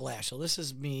 You look at Blashill. This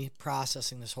is me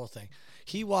processing this whole thing.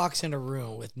 He walks in a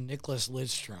room with Nicholas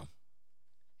Lidstrom.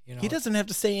 He doesn't have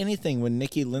to say anything when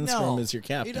Nicky Lindstrom is your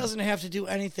captain. He doesn't have to do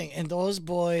anything. And those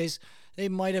boys, they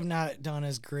might have not done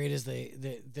as great as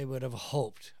they would have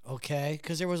hoped, okay?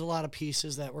 Because there was a lot of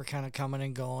pieces that were kind of coming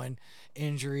and going,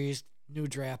 injuries, new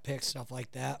draft picks, stuff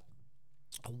like that.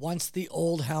 Once the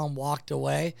old helm walked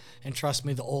away, and trust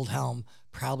me, the old helm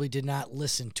probably did not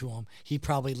listen to him. He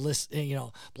probably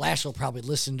Blashill probably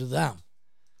listened to them.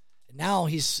 Now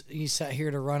he's sat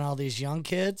here to run all these young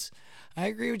kids. I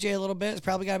agree with Jay a little bit. It's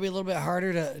probably got to be a little bit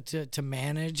harder to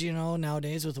manage,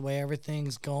 nowadays with the way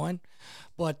everything's going.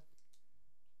 But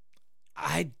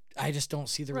I just don't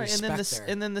see the respect there.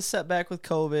 And then the setback with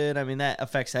COVID. I mean, that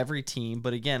affects every team.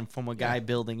 But again, from a guy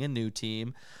building a new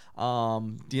team,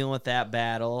 dealing with that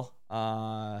battle,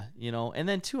 and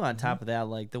then too on top of that,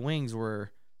 like the Wings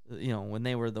were, when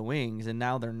they were the Wings, and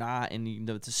now they're not, and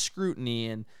the scrutiny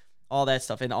and all that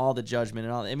stuff and all the judgment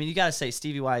and all. I mean, you got to say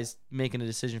Stevie Y is making a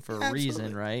decision for a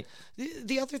reason, right?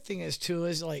 The other thing is too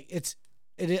is like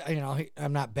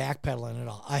I'm not backpedaling at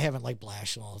all. I haven't liked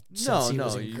Blashill since he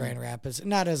was in Grand Rapids.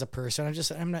 Not as a person.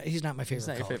 He's not my favorite He's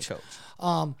not your coach. favorite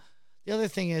coach. The other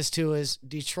thing is too is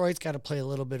Detroit's got to play a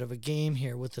little bit of a game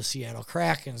here with the Seattle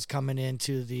Krakens coming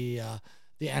into the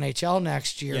NHL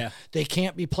next year. Yeah. They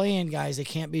can't be playing guys. They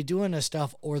can't be doing this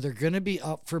stuff, or they're going to be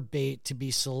up for bait to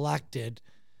be selected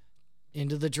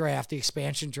into the draft, the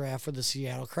expansion draft for the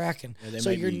Seattle Kraken. Yeah, so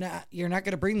you're not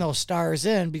going to bring those stars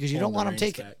in because you don't want them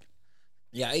taken.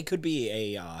 Yeah, it could be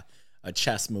a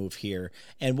chess move here.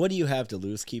 And what do you have to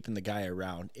lose keeping the guy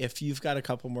around? If you've got a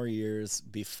couple more years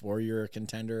before you're a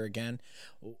contender again,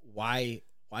 why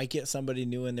get somebody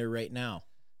new in there right now?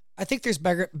 I think there's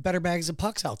better bags of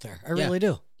pucks out there. I really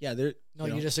do. Yeah,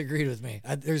 you disagreed with me.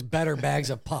 There's better bags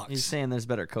of pucks. He's saying there's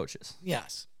better coaches.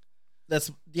 Yes.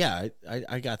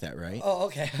 I got that right. Oh,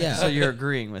 okay. Yeah. So you're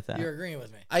agreeing with that. You're agreeing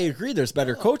with me. I agree. There's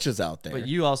better coaches out there. But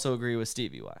you also agree with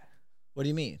Stevie Y What do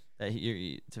you mean?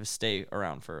 that to stay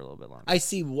around for a little bit longer. I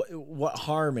see what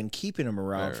harm in keeping him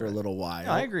around for a little while.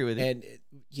 No, I agree with you. And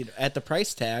at the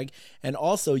price tag, and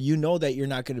also that you're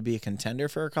not going to be a contender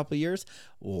for a couple of years.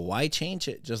 Well, why change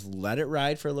it? Just let it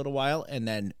ride for a little while, and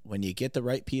then when you get the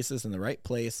right pieces in the right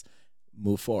place,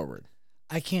 move forward.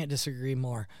 I can't disagree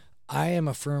more. I am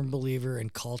a firm believer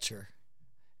in culture.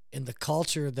 And the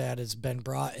culture that has been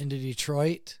brought into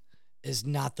Detroit is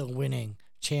not the winning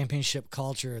championship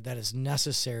culture that is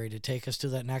necessary to take us to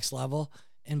that next level.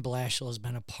 And Blashill has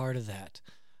been a part of that.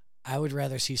 I would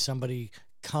rather see somebody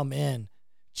come in,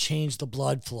 change the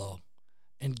blood flow,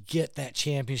 and get that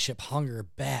championship hunger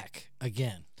back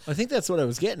again. I think that's what I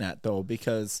was getting at, though,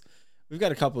 because we've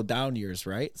got a couple of down years,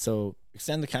 right? So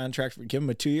extend the contract, give him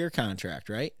a 2-year contract,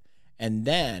 right? And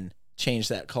then change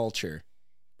that culture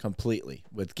completely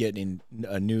with getting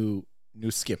a new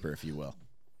skipper, if you will.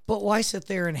 But why sit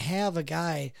there and have a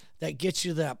guy that gets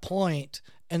you to that point,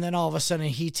 and then all of a sudden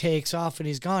he takes off and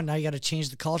he's gone? Now you got to change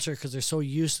the culture because they're so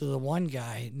used to the one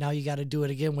guy. Now you got to do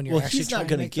it again when you're actually he's not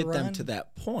going to get them to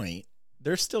that point.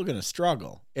 They're still going to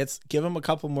struggle. It's give him a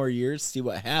couple more years, see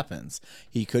what happens.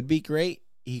 He could be great.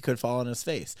 He could fall on his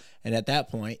face. And at that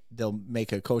point, they'll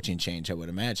make a coaching change, I would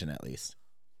imagine, at least.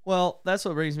 Well, that's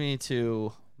what brings me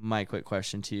to my quick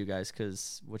question to you guys,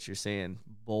 because what you're saying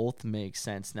both make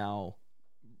sense. Now,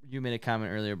 you made a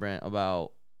comment earlier, Brent,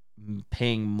 about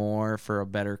paying more for a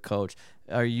better coach.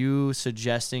 Are you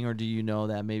suggesting, or do you know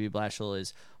that maybe Blashill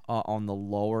is on the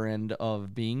lower end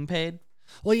of being paid?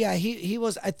 Well, yeah, he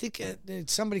was. I think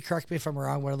somebody correct me if I'm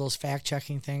wrong. One of those fact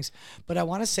checking things, but I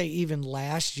want to say even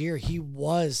last year he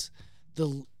was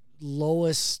the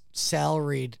lowest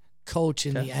salaried coach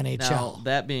in the NHL. Now,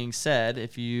 that being said, I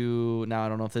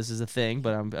don't know if this is a thing,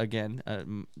 but I'm again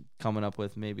coming up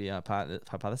with maybe a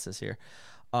hypothesis here.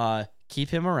 Keep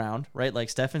him around, right? Like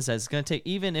Stefan says, it's going to take,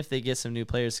 even if they get some new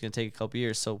players, it's going to take a couple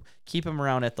years. So keep him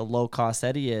around at the low cost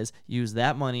that he is. Use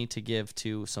that money to give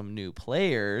to some new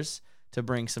players, to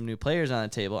bring some new players on the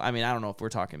table. I mean, I don't know if we're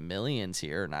talking millions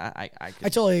here or not. I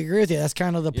totally agree with you. That's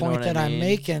kind of the point that I'm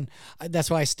making. That's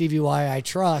why Stevie Y I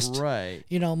trust. Right.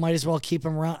 Might as well keep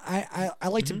him around. I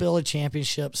like to build a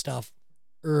championship stuff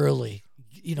early.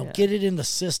 Get it in the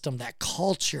system, that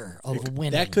culture of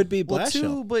winning. That could be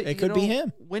Blashill. But it could be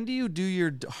him. When do you do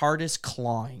your hardest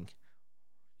clawing?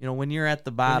 When you're at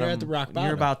the bottom, when you're at the rock bottom,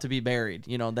 you're about to be buried.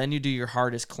 Then you do your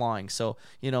hardest clawing. So,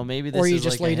 maybe this or you is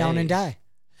just like lay down and die.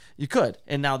 You could.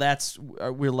 And now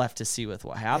we're left to see with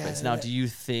what happens. Yeah, now, do you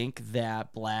think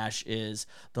that Blash is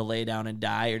the lay down and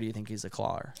die, or do you think he's a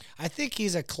clawer? I think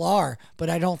he's a clawer,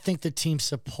 but I don't think the team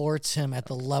supports him at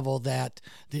the level that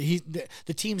the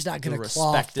team's not going to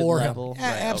claw for level? him.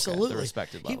 Right, absolutely. Okay, the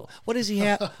respected level. What does he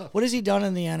have? What has he done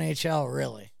in the NHL,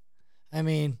 really? I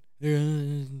mean,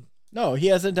 no, he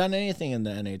hasn't done anything in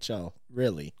the NHL,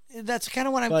 really. That's kind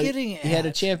of what I'm getting at. He had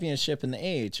a championship in the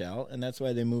AHL, and that's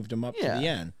why they moved him up to the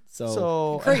end.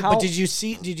 So great, but did you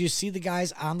see the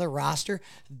guys on the roster?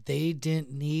 They didn't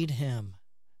need him.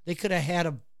 They could have had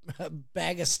a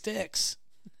bag of sticks.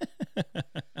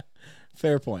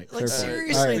 Fair point.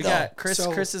 Seriously, We though. got Chris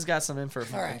has got some info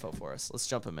for us. Let's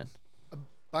jump him in.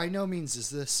 By no means is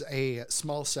this a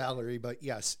small salary, but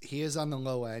yes, he is on the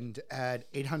low end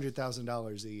at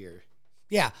 $800,000 a year.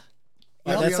 Yeah.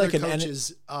 That's like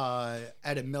coaches at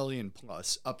 $1 million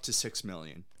plus, up to $6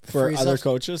 million. For other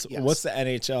coaches, yes. What's the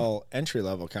NHL entry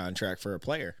level contract for a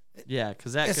player? Yeah,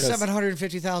 because it's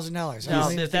 $750,000.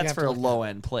 No, that's for a low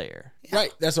end player. Yeah.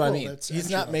 Right, that's what I mean. He's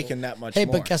not making that much. Hey,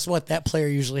 more. but guess what? That player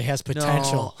usually has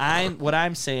potential. No, what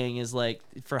I'm saying is, like,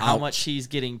 for how much he's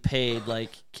getting paid,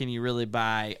 like, can you really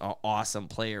buy an awesome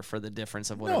player for the difference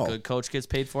of what a good coach gets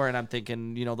paid for? And I'm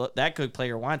thinking, that good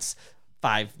player wants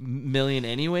 $5 million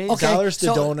anyways. Okay, dollars to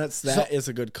donuts. That is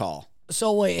a good call.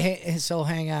 So wait,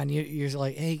 hang on. You're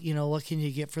like, hey, what can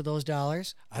you get for those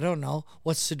dollars? I don't know.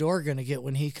 What's Sador going to get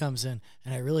when he comes in?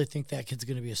 And I really think that kid's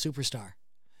going to be a superstar.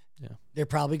 Yeah, they're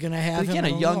probably going to have him. Again,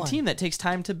 a young line. team that takes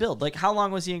time to build. Like, how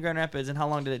long was he in Grand Rapids, and how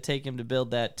long did it take him to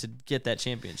build that to get that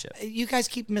championship? You guys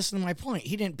keep missing my point.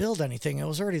 He didn't build anything; it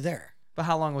was already there. But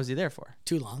how long was he there for?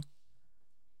 Too long.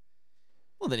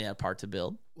 Well, then he had a part to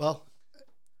build. Well,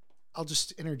 I'll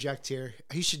just interject here.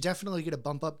 He should definitely get a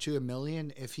bump up to $1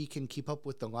 million if he can keep up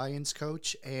with the Lions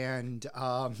coach and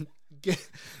get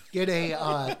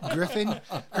a Griffin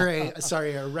or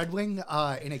a Red Wing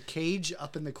in a cage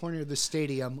up in the corner of the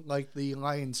stadium, like the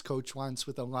Lions coach wants,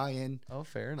 with a lion.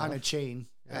 Fair enough. On a chain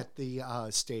at the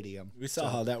stadium. We saw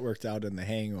how that worked out in The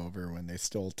Hangover when they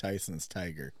stole Tyson's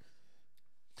tiger.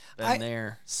 Been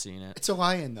there, seen it. It's a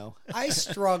lion, though. I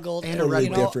struggled. And totally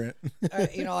different.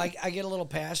 I get a little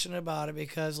passionate about it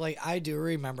because, like, I do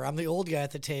remember. I'm the old guy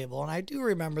at the table, and I do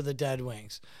remember the Dead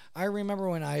Wings. I remember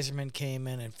when Yzerman came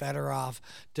in and Fedorov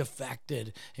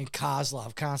defected and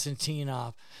Kozlov,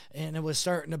 Konstantinov, and it was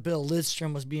starting to build.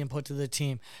 Lidstrom was being put to the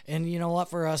team. And you know what?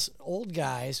 For us old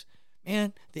guys,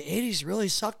 man, the 80s really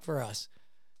sucked for us.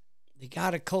 They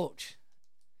got a coach,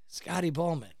 Scotty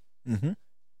Bowman. Mm-hmm.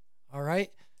 All right?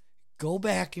 Go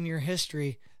back in your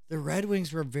history. The Red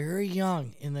Wings were very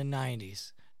young in the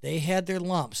 90s. They had their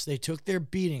lumps. They took their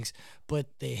beatings. But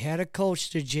they had a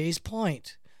coach, to Jay's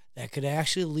point, that could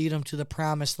actually lead them to the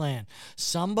promised land.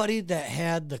 Somebody that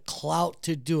had the clout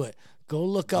to do it. Go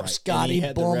look up Right. And Scotty he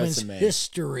had the Bowman's resume.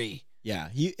 history. Yeah,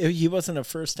 he wasn't a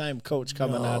first time coach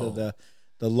coming out of the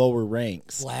lower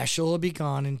ranks. Blashill will be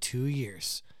gone in 2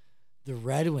 years. The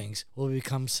Red Wings will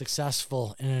become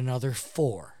successful in another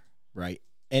 4. Right.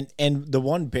 And the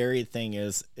one buried thing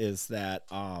is that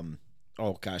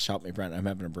oh gosh, help me, Brent. I'm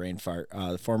having a brain fart.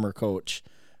 The former coach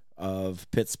of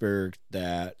Pittsburgh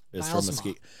that is from Bylsma.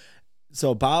 Mesquite.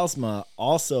 So Bylsma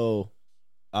also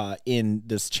in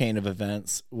this chain of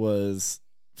events was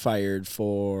fired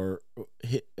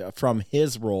from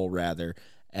his role rather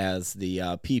as the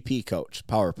PP coach,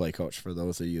 power play coach, for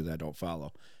those of you that don't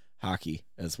follow hockey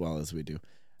as well as we do.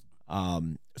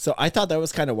 So I thought that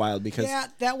was kind of wild because Yeah,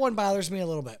 that one bothers me a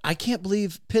little bit. I can't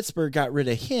believe Pittsburgh got rid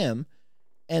of him,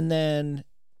 and then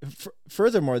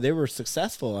furthermore, they were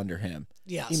successful under him.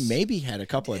 Yes. He maybe had a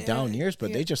couple of down years,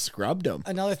 but they just scrubbed him.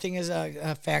 Another thing is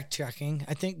fact checking.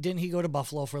 I think didn't he go to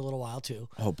Buffalo for a little while too?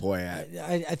 Oh boy,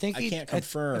 I think I can't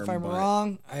confirm, If I'm but-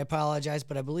 wrong, I apologize,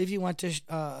 but I believe he went to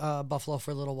Buffalo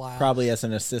for a little while. probably as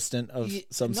an assistant of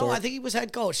some no, sort. I think he was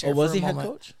head coach. Oh, there was for a he head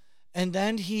moment. coach? And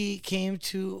then he came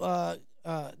to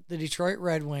the Detroit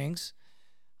Red Wings.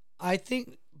 I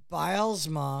think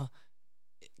Bylsma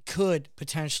could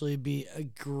potentially be a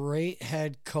great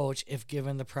head coach if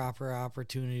given the proper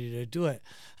opportunity to do it.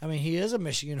 I mean, he is a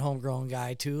Michigan homegrown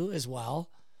guy too, as well.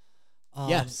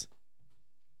 Yes.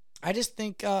 I just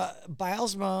think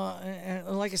Bylsma,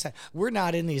 and like I said, we're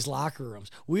not in these locker rooms.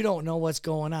 We don't know what's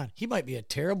going on. He might be a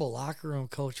terrible locker room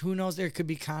coach. Who knows? There could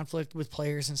be conflict with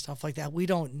players and stuff like that. We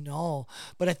don't know.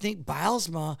 But I think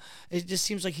Bylsma, it just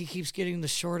seems like he keeps getting the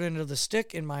short end of the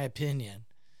stick, in my opinion.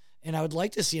 And I would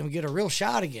like to see him get a real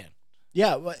shot again.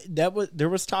 Yeah, there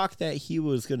was talk that he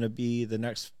was going to be the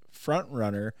next front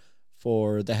runner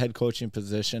for the head coaching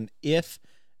position if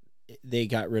they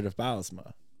got rid of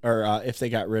Bylsma. Or if they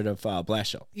got rid of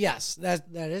Blashill. Yes, that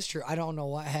is true. I don't know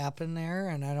what happened there,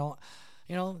 and I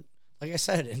don't, like I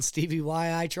said, in Stevie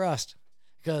Y I trust,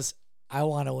 because I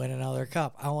want to win another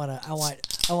cup. I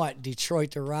want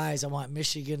Detroit to rise. I want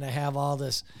Michigan to have all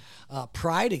this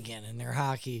pride again in their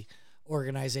hockey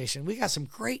organization. We got some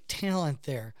great talent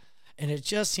there, and it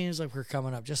just seems like we're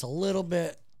coming up just a little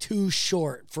bit too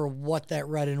short for what that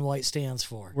red and white stands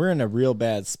for. We're in a real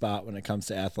bad spot when it comes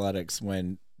to athletics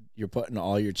when you're putting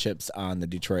all your chips on the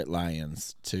Detroit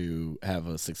Lions to have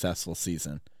a successful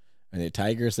season. And the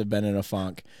Tigers have been in a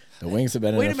funk. The Wings have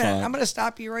been in a funk. Wait a minute. I'm going to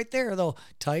stop you right there, though.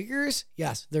 Tigers,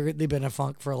 yes, they've been in a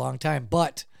funk for a long time.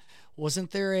 But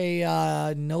wasn't there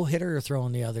a no-hitter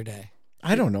thrown the other day?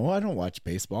 I don't know. I don't watch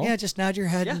baseball. Yeah, just nod your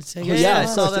head Yeah. and say Yeah, yes. yeah, I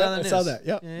yes. saw that on the I news. saw that.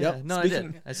 Yep. Yeah, Yep. no, Speaking- I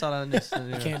did. I saw that on the news.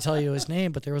 I can't tell you his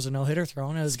name, but there was a no-hitter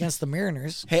thrown. It was against the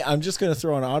Mariners. Hey, I'm just going to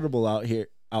throw an audible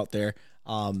out there.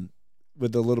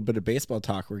 With the little bit of baseball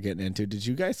talk we're getting into, did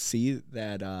you guys see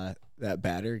that that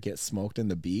batter get smoked in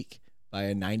the beak by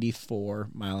a 94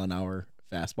 mile an hour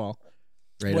fastball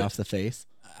right What- off the face?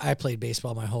 I played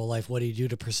baseball my whole life. What do you do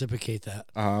to precipitate that?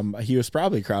 He was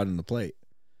probably crowding the plate.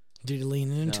 Did you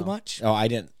lean in too much? Oh, I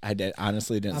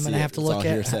honestly didn't. I'm see gonna it. have to It's all look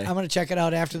at. hearsay. I'm gonna check it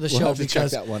out after the We'll show have to check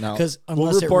because that one out. because We'll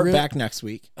unless report it back next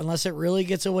week, unless it really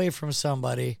gets away from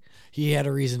somebody, he had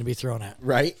a reason to be thrown at.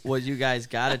 right? What you guys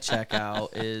gotta check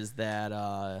out is that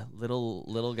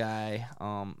little guy.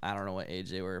 I don't know what age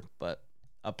they were, but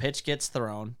a pitch gets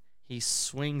thrown. He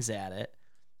swings at it.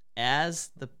 As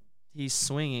he's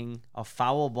swinging, a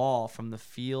foul ball from the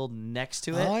field next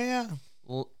to it. Oh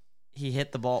yeah, He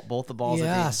hit both the balls at the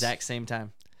Yes. exact same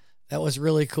time. that was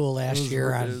really cool last was-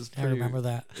 year. it was I pretty- remember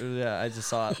that. Yeah, I just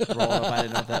saw it rolling up. I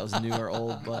didn't know if that was new or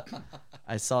old, but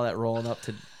I saw that rolling up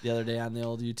to the other day on the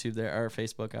old YouTube there or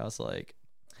Facebook. I was like,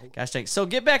 gosh dang. So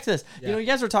get back to this. Yeah. You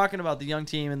guys were talking about the young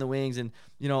team and the Wings, and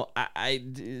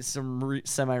some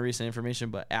semi-recent information,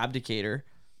 but Abdicator,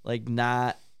 like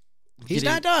not. He's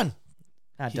getting- not done.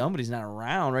 Not done, but he's not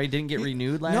around, right? He didn't get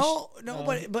renewed last. No,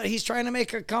 but he's trying to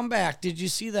make a comeback. Did you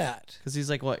see that? because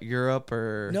he's like what, Europe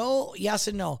or No, yes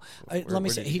and no. Let me where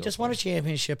say, did he he go just for? won a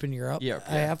championship in Europe. Europe,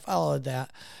 I yeah. have followed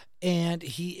that, and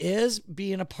he is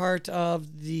being a part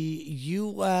of the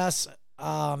U.S.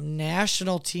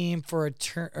 National team for a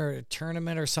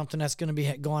tournament or something that's going to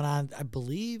be going on. I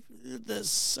believe this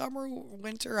summer,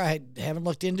 winter. I haven't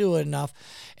looked into it enough,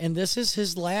 and this is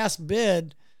his last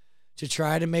bid to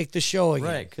try to make the show again.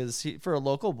 right? Because for a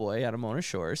local boy out of Mona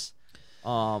Shores,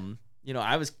 I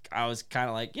was kind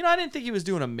of like, I didn't think he was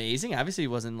doing amazing. Obviously, he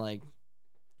wasn't like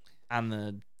on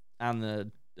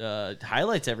the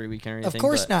highlights every weekend or anything. Of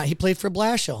course but not. He played for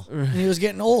Blashill, and he was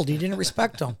getting old. He didn't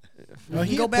respect him. No,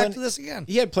 He he go had back plenty- to this again.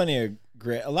 He had plenty of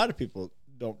great. A lot of people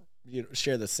don't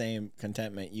share the same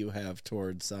contentment you have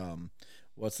towards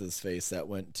what's his face that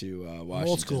went to Washington. I'm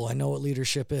old school. I know what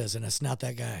leadership is, and it's not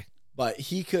that guy. But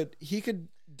he could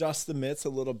dust the mitts a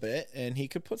little bit, and he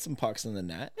could put some pucks in the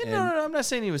net. No, I'm not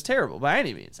saying he was terrible by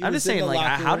any means. I'm just saying, like,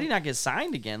 how did he not get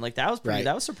signed again? Like, that was pretty. Right.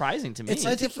 That was surprising to me. It's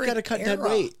I think he got to cut that era.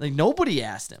 weight. Like, nobody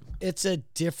asked him. It's a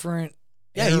different.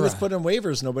 Yeah, he was era. put in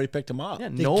waivers. Nobody picked him up. Yeah,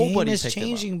 The nobody game is picked him up.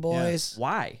 changing, boys.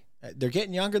 Why? They're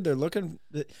getting younger. They're looking.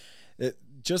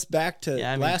 Just back to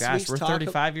Yeah, I mean, last gosh, week's we're talk.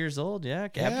 35 years old. Yeah,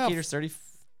 Yeah. Cater's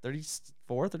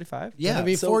 34, 35. Yeah, Gonna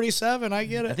be so- 47. I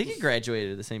get I it. think he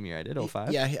graduated the same year I did,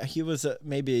 05. Yeah, he was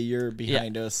maybe a year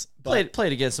behind us. But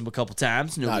Played against him a couple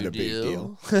times. No Not big a big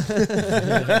deal.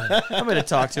 I'm going to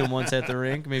talk to him once at the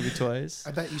rink, maybe twice.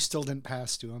 I bet you still didn't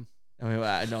pass to him. I mean,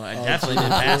 I definitely didn't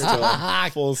pass to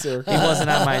him. full circle. He wasn't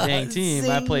on my dang team.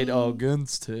 I played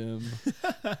against him.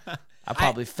 I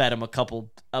probably fed him a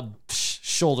couple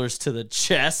shoulders to the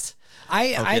chest.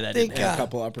 I that think didn't a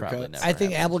couple Probably uppercuts. never I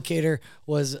think happened. Applicator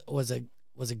was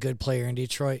a good player in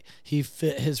Detroit. He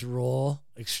fit his role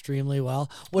extremely well.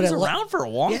 He was around for a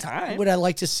long time. Would I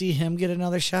like to see him get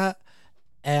another shot?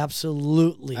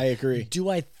 Absolutely. I agree. Do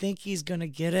I think he's going to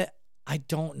get it? I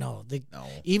don't know. No.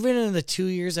 Even in the 2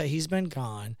 years that he's been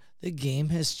gone, the game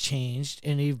has changed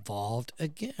and evolved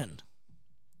again.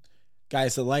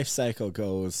 Guys, the life cycle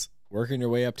goes working your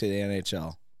way up to the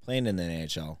NHL, playing in the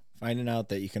NHL, finding out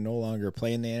that you can no longer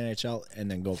play in the NHL, and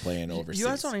then go play in overseas. You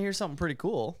guys want to hear something pretty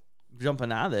cool?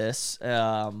 Jumping out of this.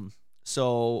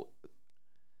 So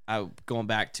going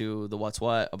back to the what's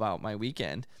what about my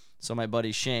weekend. So my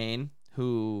buddy Shane,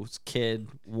 whose kid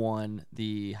won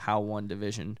the How 1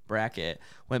 division bracket,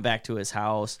 went back to his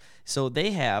house. So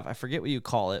they have, I forget what you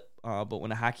call it, but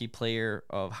when a hockey player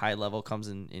of high level comes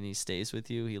in and he stays with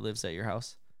you, he lives at your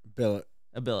house. billet.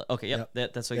 A billet. Okay, yep.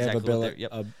 That's They have exactly a billet. what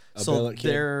they're. Yep. A So billet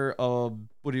kid. they're what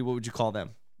would you call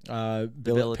them? Billet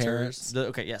Billeters. parents.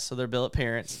 Okay, yes. So they're billet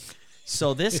parents.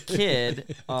 So this kid,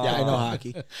 Yeah, I know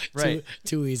hockey. right?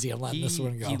 Too easy. I'm letting this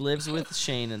one go. He lives with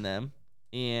Shane and them,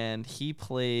 and he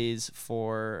plays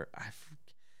for I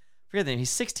forget the name. He's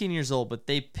 16 years old, but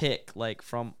they pick like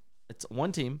from it's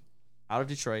one team out of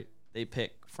Detroit. They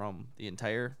pick from the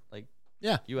entire like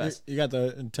Yeah, US. You got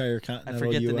the entire I continental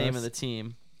forget US. the name of the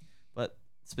team, but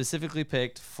specifically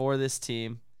picked for this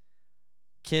team.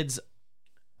 Kids,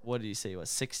 what did he say? He was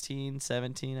 16,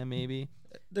 17, maybe.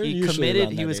 They're He usually committed.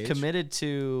 around He that was age. committed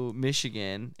to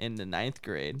Michigan in the 9th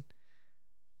grade,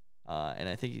 and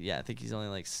I think he's only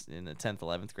like in the 10th,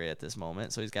 11th grade at this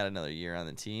moment. So he's got another year on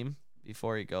the team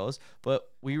before he goes. But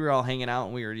we were all hanging out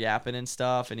and we were yapping and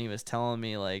stuff, and he was telling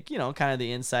me like kind of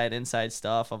the inside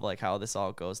stuff of like how this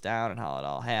all goes down and how it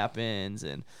all happens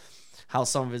and how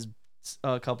some of his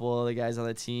a couple of the guys on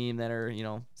the team that are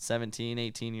 17,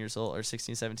 18 years old or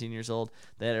 16, 17 years old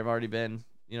that have already been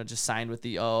just signed with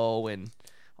the O and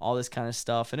all this kind of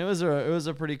stuff. And it was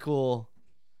a pretty cool,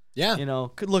 Yeah.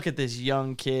 could look at this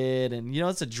young kid and,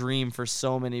 it's a dream for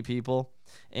so many people.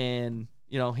 And,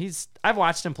 I've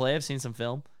watched him play. I've seen some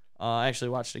film. I actually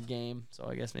watched a game. So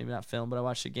I guess maybe not film, but I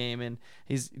watched a game and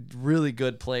he's a really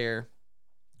good player.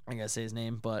 I gotta say his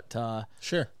name, but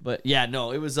Sure. but yeah,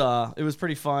 no, it was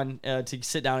pretty fun to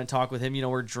sit down and talk with him.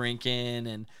 We're drinking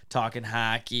and talking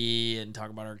hockey and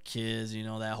talking about our kids.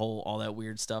 All that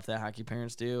weird stuff that hockey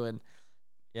parents do. And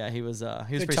yeah, he was Good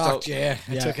pretty talk, stoked. Jay.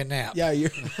 I Yeah. took a nap. Yeah, you're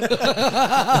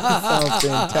sounds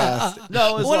fantastic.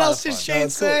 No, it was a What lot else of did fun. Shane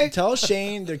That's cool. say? Tell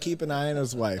Shane to keep an eye on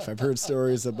his wife. I've heard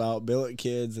stories about billet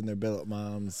kids and their billet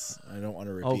moms. I don't want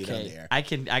to repeat on the Okay, air.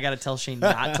 I gotta tell Shane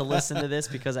not to listen to this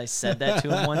because I said that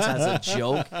to him once as a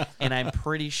joke, and I'm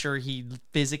pretty sure he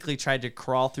physically tried to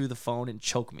crawl through the phone and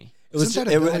choke me. It was Isn't ju-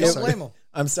 that a it was- billet? it- I don't blame him.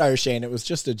 I'm sorry, Shane. It was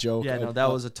just a joke. Yeah, no, of- that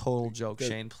of- was a total joke, the-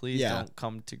 Shane. Please yeah. don't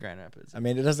come to Grand Rapids. I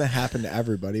mean, it doesn't happen to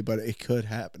everybody, but it could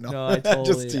happen. No, I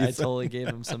Just teasing. totally gave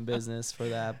him some business for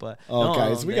that. But Oh, no,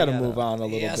 guys, we they got to move on a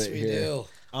little Yes, bit we here. do.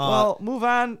 Well, move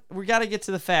on. We got to get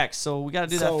to the facts, so we got to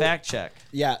do So- that fact check.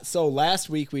 Yeah. So last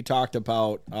week we talked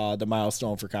about the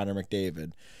milestone for Connor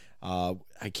McDavid.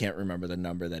 I can't remember the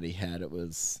number that he had. It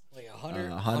was Like 100,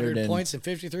 100 and points in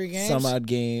 53 games? some odd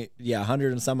game. Yeah,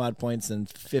 100 and some odd points in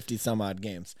 50 some odd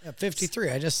games. Yeah, 53.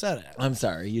 I just said it. I'm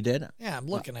sorry, you did? Yeah, I'm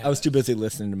looking at I was it. too busy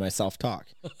listening to myself talk.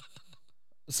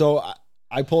 So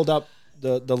I pulled up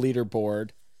the leaderboard,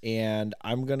 and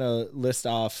I'm gonna list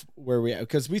off where we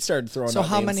because we started throwing. So out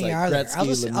how names many like are there? Gretzky, I'll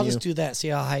just Lemieux. do that, see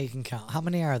how high you can count. How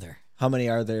many are there How many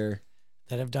are there?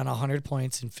 that have done 100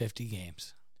 points in 50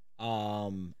 games?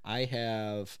 I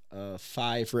have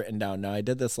 5 written down. Now I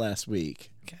did this last week,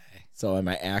 Okay. So am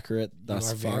I accurate You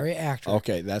thus are far? very accurate.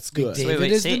 Okay, that's good. David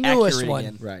Wait, is say the newest accurate one.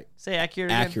 again. Right. Say accurate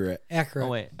again. Accurate. Accurate. Oh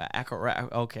wait,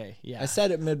 accurate. Okay, yeah. I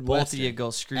said it Both Midwest. of you go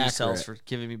screw yourselves Accurate. for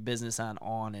giving me business on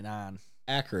and on.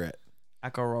 Accurate.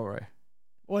 Accurate.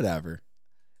 Whatever.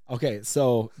 Okay,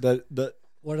 so the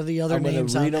What are the other I'm going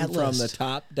names to on read that them from list? the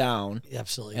top down,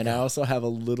 Absolutely. and I also have a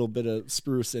little bit of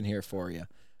spruce in here for you.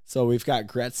 So we've got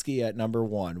Gretzky at number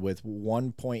 1 with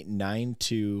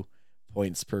 1.92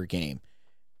 points per game.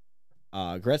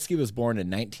 Gretzky was born in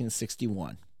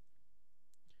 1961.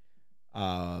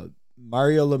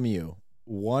 Mario Lemieux,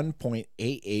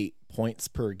 1.88 points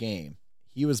per game.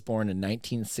 He was born in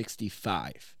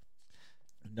 1965.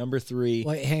 Number 3.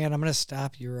 Wait, hang on. I'm going to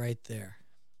stop you right there.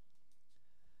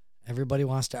 Everybody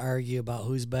wants to argue about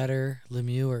who's better,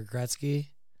 Lemieux or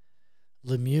Gretzky.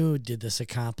 Lemieux did this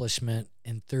accomplishment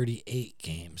in 38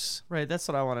 games. Right, that's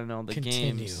what I want to know. The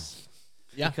Continue. games.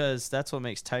 Yeah. Because that's what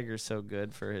makes Tiger so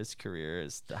good for his career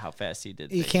is how fast he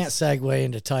did You things. can't segue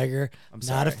into Tiger. I'm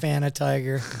Not a sorry. fan of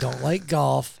Tiger. Don't like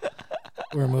golf.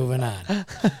 We're moving on.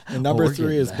 And number we're 3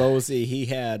 getting is there. Bosie. He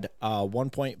had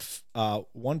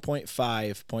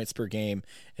 1.5 points per game,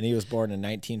 and he was born in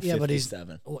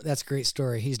 1957. Oh, that's a great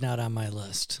story. He's not on my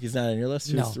list. He's not on your list?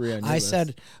 Who's No, 3 on your I list?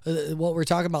 said what we're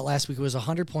talking about last week was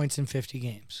 100 points in 50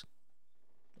 games.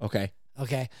 Okay,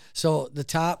 Okay, so the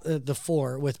top, the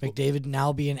 4 with McDavid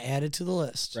now being added to the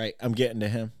list. right. I'm getting to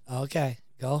him. Okay,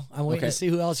 go. I'm waiting Okay. to see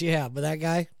who else you have, but that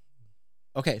guy,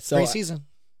 Okay, so great season,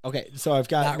 so I've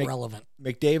got not relevant.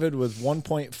 McDavid with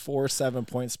 1.47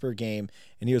 points per game,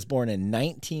 and he was born in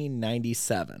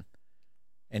 1997,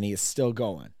 and he is still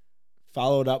going.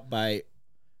 Followed up by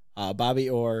Bobby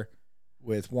Orr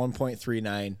with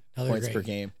 1.39 Another points great- per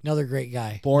game, Another great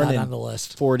guy, Born not in- on the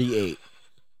list. 48.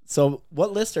 So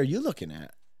what list are you looking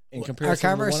at in Our comparison to the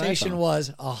one I conversation found?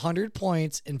 was 100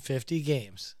 points in 50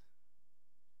 games.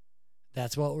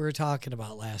 That's what we were talking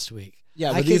about last week. Yeah,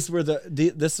 I but could- these were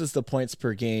this is the points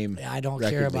per game I don't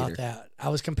record care about leader. that. I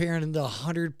was comparing the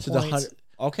 100 to the points 100.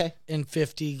 Okay. in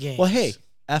 50 games. Well, hey,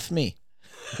 F me.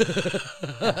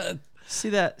 See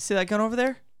that gun over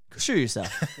there? Go shoot yourself.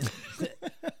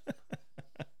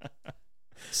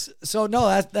 So no,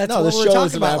 that's No, what this we were show talking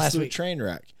is an about last absolute week. train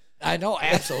wreck. I know,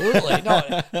 absolutely.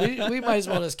 No, we might as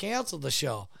well just cancel the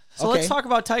show. So Okay. let's talk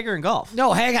about Tiger and golf.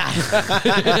 No, hang on.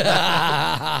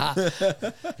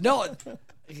 No,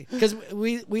 because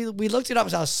we looked it up.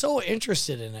 So I was so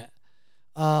interested in it.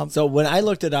 So when I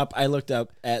looked it up, I looked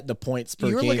up at the points per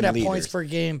You were game looking at leaders. points per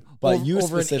game, but you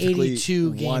over an specifically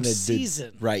 82 game wanted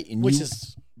season, to, right? And which you,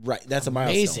 is right. That's a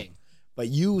milestone. amazing. But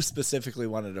you specifically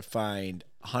wanted to find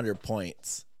 100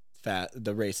 points,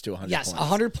 the race to 100. Yes, points.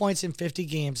 100 points in 50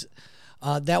 games.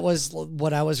 That was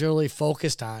what I was really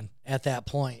focused on at that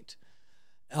point.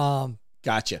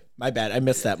 Gotcha. My bad. I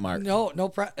missed that mark. No,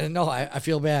 I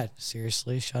feel bad.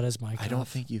 Seriously, shut his mic I don't off.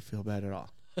 think you feel bad at all.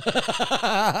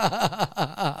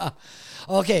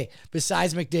 Okay,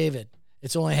 besides McDavid,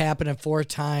 it's only happened 4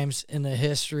 times in the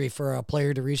history for a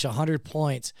player to reach 100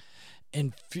 points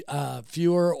in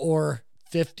fewer or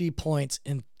 50 points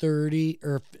in 30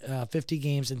 or 50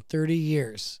 games in 30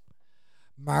 years.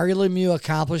 Mario Lemieux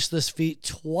accomplished this feat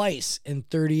twice in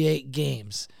 38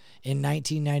 games in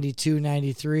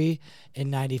 1992-93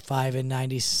 and 95 and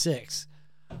 96.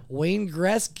 Wayne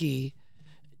Gretzky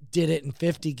did it in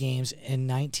 50 games in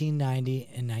 1990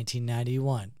 and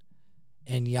 1991.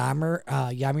 And Jaromir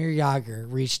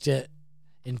Jagr reached it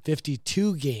in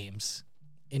 52 games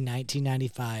in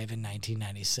 1995 and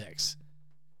 1996.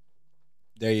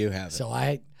 There you have it. So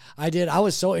I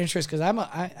was so interested because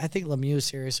I think Lemieux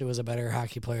seriously was a better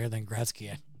hockey player than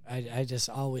Gretzky. I just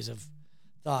always have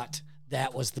thought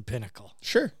that was the pinnacle.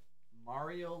 Sure.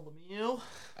 Mario Lemieux.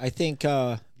 I think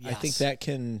Yes. that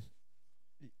can.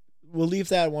 We'll leave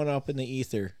that one up in the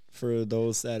ether for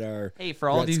those that are. Hey, for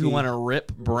all of you who Gretzky. want to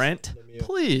rip Brent,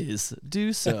 please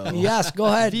do so. Yes, go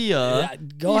ahead. Via Yeah,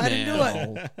 go ahead and do it.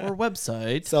 email or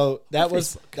website. So that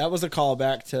was a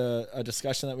callback to a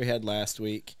discussion that we had last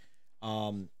week.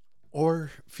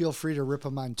 Or feel free to rip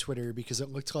him on Twitter because it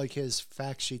looked like his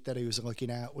fact sheet that he was looking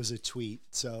at was a tweet.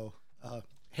 So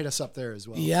hit us up there as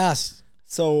well. Yes.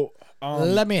 So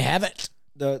Let me have it.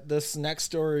 this next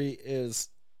story is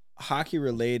hockey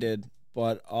related,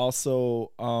 but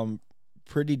also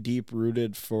pretty deep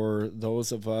rooted for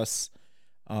those of us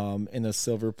in the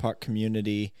Silver Puck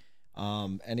community.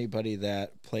 Anybody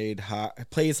that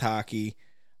plays hockey,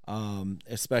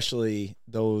 especially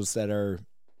those that are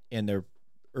in their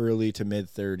early to mid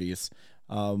 30s.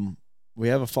 We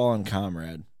have a fallen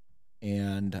comrade,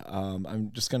 and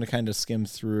I'm just going to kind of skim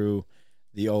through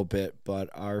the obit, but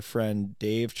our friend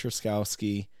Dave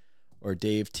Truskowski, or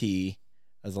Dave T,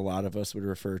 as a lot of us would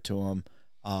refer to him,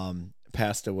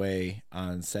 passed away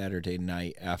on Saturday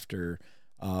night after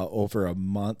over a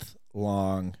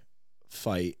month-long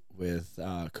fight with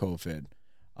COVID.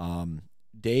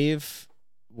 Dave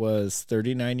was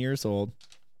 39 years old.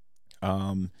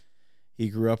 He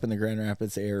grew up in the Grand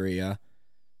Rapids area,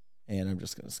 and I'm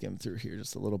just going to skim through here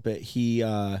just a little bit. He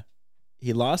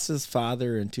lost his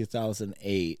father in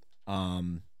 2008,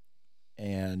 and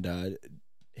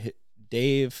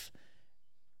Dave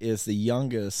is the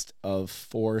youngest of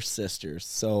 4 sisters.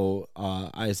 So,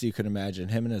 as you can imagine,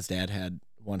 him and his dad had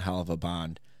one hell of a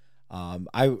bond.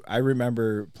 I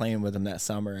remember playing with him that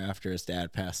summer after his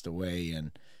dad passed away,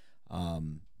 and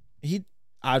he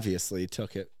obviously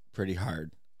took it pretty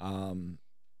hard. And,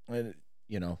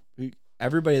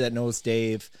 everybody that knows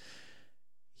Dave,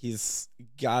 he's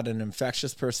got an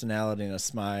infectious personality and a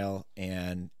smile,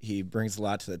 and he brings a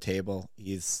lot to the table.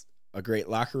 He's a great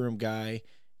locker room guy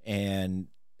and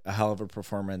a hell of a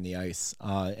performer on the ice.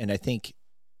 And I think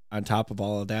on top of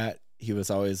all of that, he was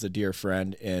always a dear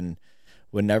friend and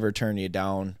would never turn you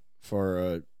down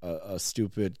for a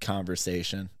stupid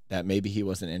conversation that maybe he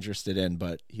wasn't interested in,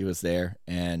 but he was there,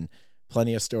 and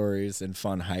plenty of stories and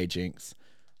fun hijinks.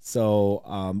 So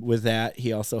with that,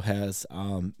 he also has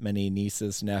many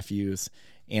nieces, nephews,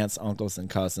 aunts, uncles, and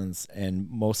cousins, and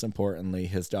most importantly,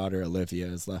 his daughter Olivia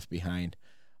is left behind.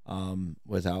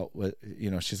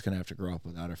 She's gonna have to grow up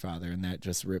without her father, and that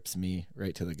just rips me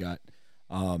right to the gut.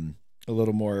 A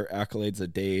little more accolades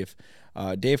of Dave.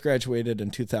 Dave graduated in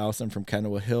 2000 from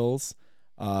Kennewick Hills.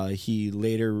 He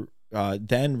later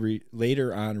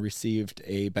on received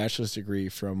a bachelor's degree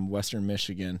from Western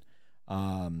Michigan.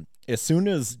 As soon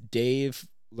as Dave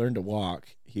learned to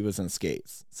walk, he was in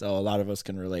skates. So a lot of us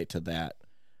can relate to that.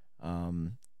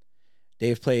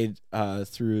 Dave played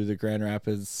through the Grand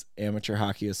Rapids Amateur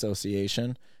Hockey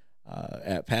Association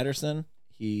at Patterson.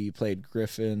 He played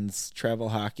Griffin's travel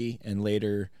hockey and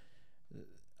later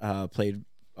played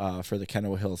for the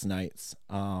Kennewick Hills Knights.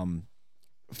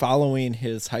 Following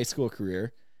his high school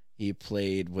career, he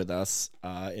played with us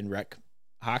in rec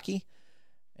hockey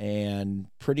and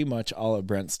pretty much all of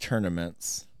Brent's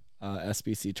tournaments,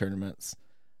 SBC tournaments.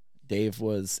 Dave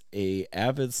was a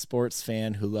avid sports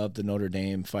fan who loved the Notre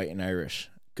Dame Fighting Irish.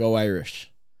 Go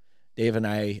Irish. Dave and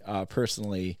I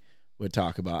personally would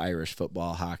talk about Irish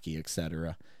football, hockey,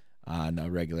 etc. on a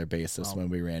regular basis when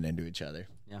we ran into each other.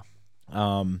 Yeah.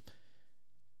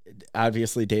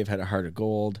 Obviously, Dave had a heart of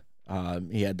gold.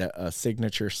 He had a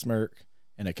signature smirk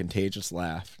and a contagious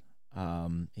laugh.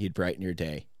 He'd brighten your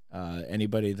day.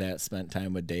 Anybody that spent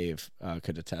time with Dave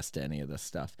could attest to any of this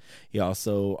stuff. He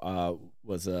also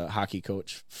was a hockey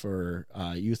coach for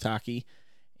youth hockey.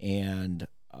 And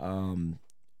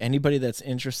anybody that's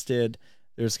interested,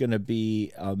 there's going to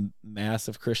be a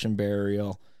massive Christian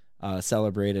burial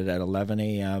celebrated at 11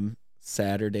 a.m.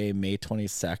 Saturday, May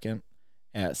 22nd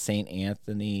at St.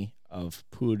 Anthony of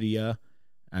Padua.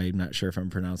 I'm not sure if I'm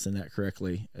pronouncing that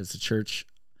correctly. It's a church,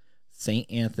 St.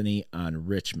 Anthony on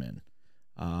Richmond.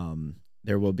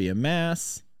 There will be a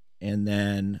mass, and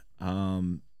then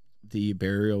the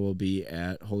burial will be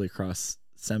at Holy Cross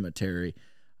Cemetery.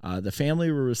 The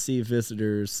family will receive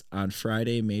visitors on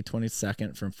Friday, May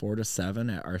 22nd from 4 to 7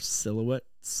 at our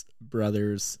Silhouettes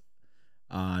Brothers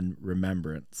on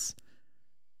Remembrance.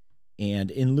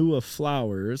 And in lieu of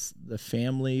flowers, the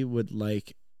family would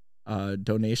like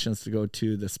donations to go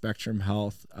to the Spectrum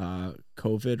Health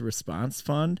COVID Response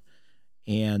Fund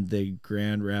and the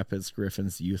Grand Rapids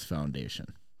Griffins Youth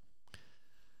Foundation.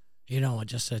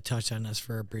 Just to touch on this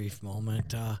for a brief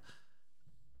moment,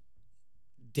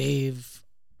 Dave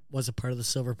was a part of the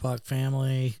Silver Puck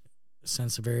family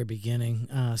since the very beginning,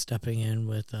 stepping in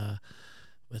with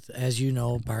as you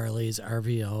know, Barley's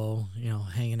RVO,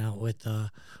 hanging out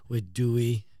with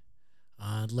Dewey.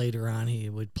 Later on, he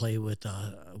would play with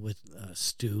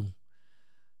Stu.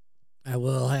 I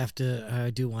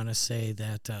do want to say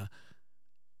that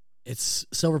it's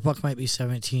Silver Puck might be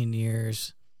 17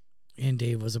 years, and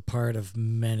Dave was a part of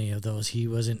many of those. He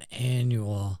was an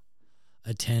annual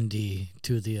attendee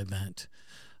to the event.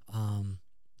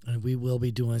 And we will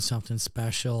be doing something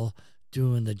special,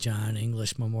 doing the John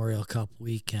English Memorial Cup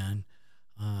weekend.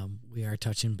 We are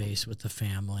touching base with the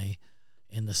family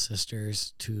and the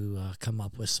sisters to come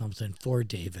up with something for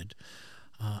David.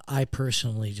 I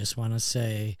personally just want to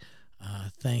say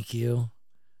thank you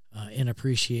in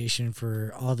appreciation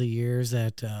for all the years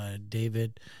that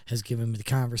David has given me the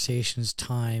conversations,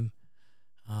 time,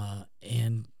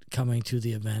 and coming to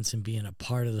the events and being a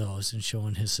part of those and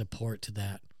showing his support to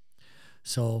that.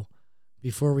 So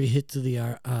Before we get to the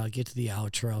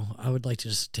outro, I would like to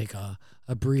just take a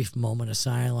brief moment of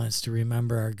silence to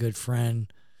remember our good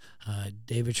friend,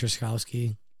 David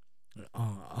Truskowski.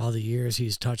 All the years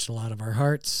he's touched a lot of our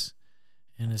hearts,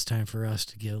 and it's time for us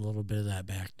to give a little bit of that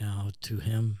back now to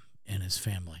him and his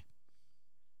family.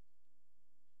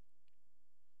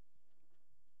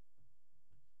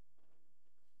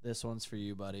 This one's for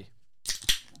you, buddy.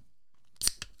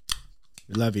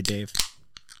 We love you, Dave.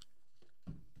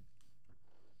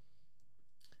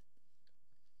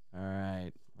 All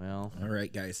right. Well, All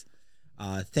right, guys.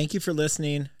 Thank you for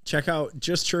listening. Check out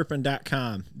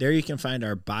justchirpin.com. There you can find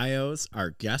our bios,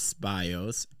 our guest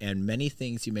bios, and many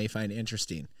things you may find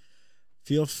interesting.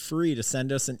 Feel free to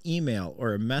send us an email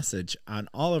or a message on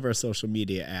all of our social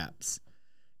media apps.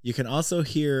 You can also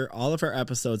hear all of our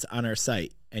episodes on our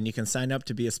site, and you can sign up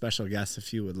to be a special guest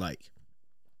if you would like.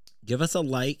 Give us a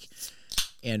like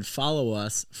and follow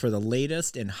us for the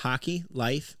latest in hockey,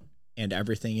 life, and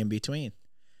everything in between.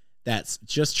 That's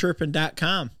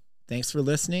justchirpin.com. Thanks for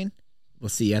listening. We'll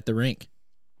see you at the rink.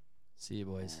 see you,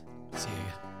 boys. See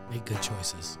ya. Make good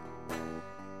choices.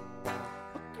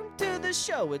 Welcome to the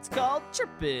show. It's called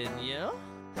Chirpin', yo.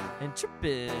 And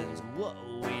chirpin's what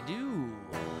we do.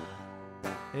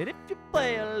 And if you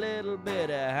play a little bit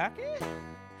of hockey,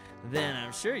 then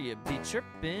I'm sure you'd be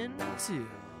chirpin' too.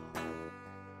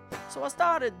 So I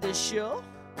started this show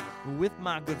with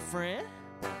my good friend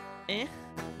and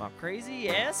my crazy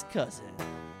ass cousin.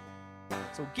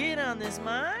 So get on this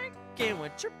mic and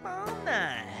we'll chirp all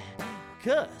night,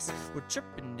 'cause we're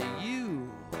chirping to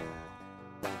you.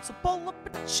 So pull up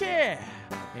a chair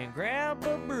and grab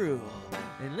a brew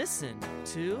and listen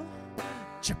to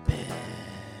Chirpin'.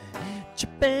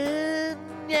 Chirpin',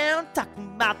 yeah, I'm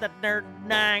talking about that dirt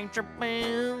nine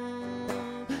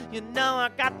chirpin'. You know I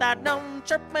got that dumb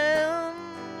chirpin'.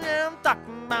 Yeah, I'm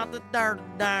talking about the dirt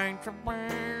nine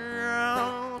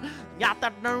chirpin'. Got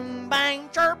that dumb bang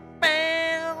chirpin'.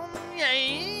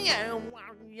 Yeah.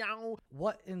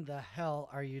 What in the hell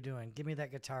are you doing? Give me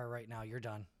that guitar right now. You're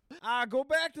done. Go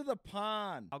back to the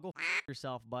pond. I'll go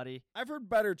yourself, buddy. I've heard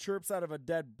better chirps out of a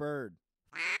dead bird.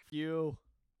 You.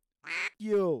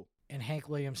 And Hank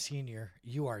Williams Sr.,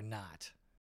 you are not.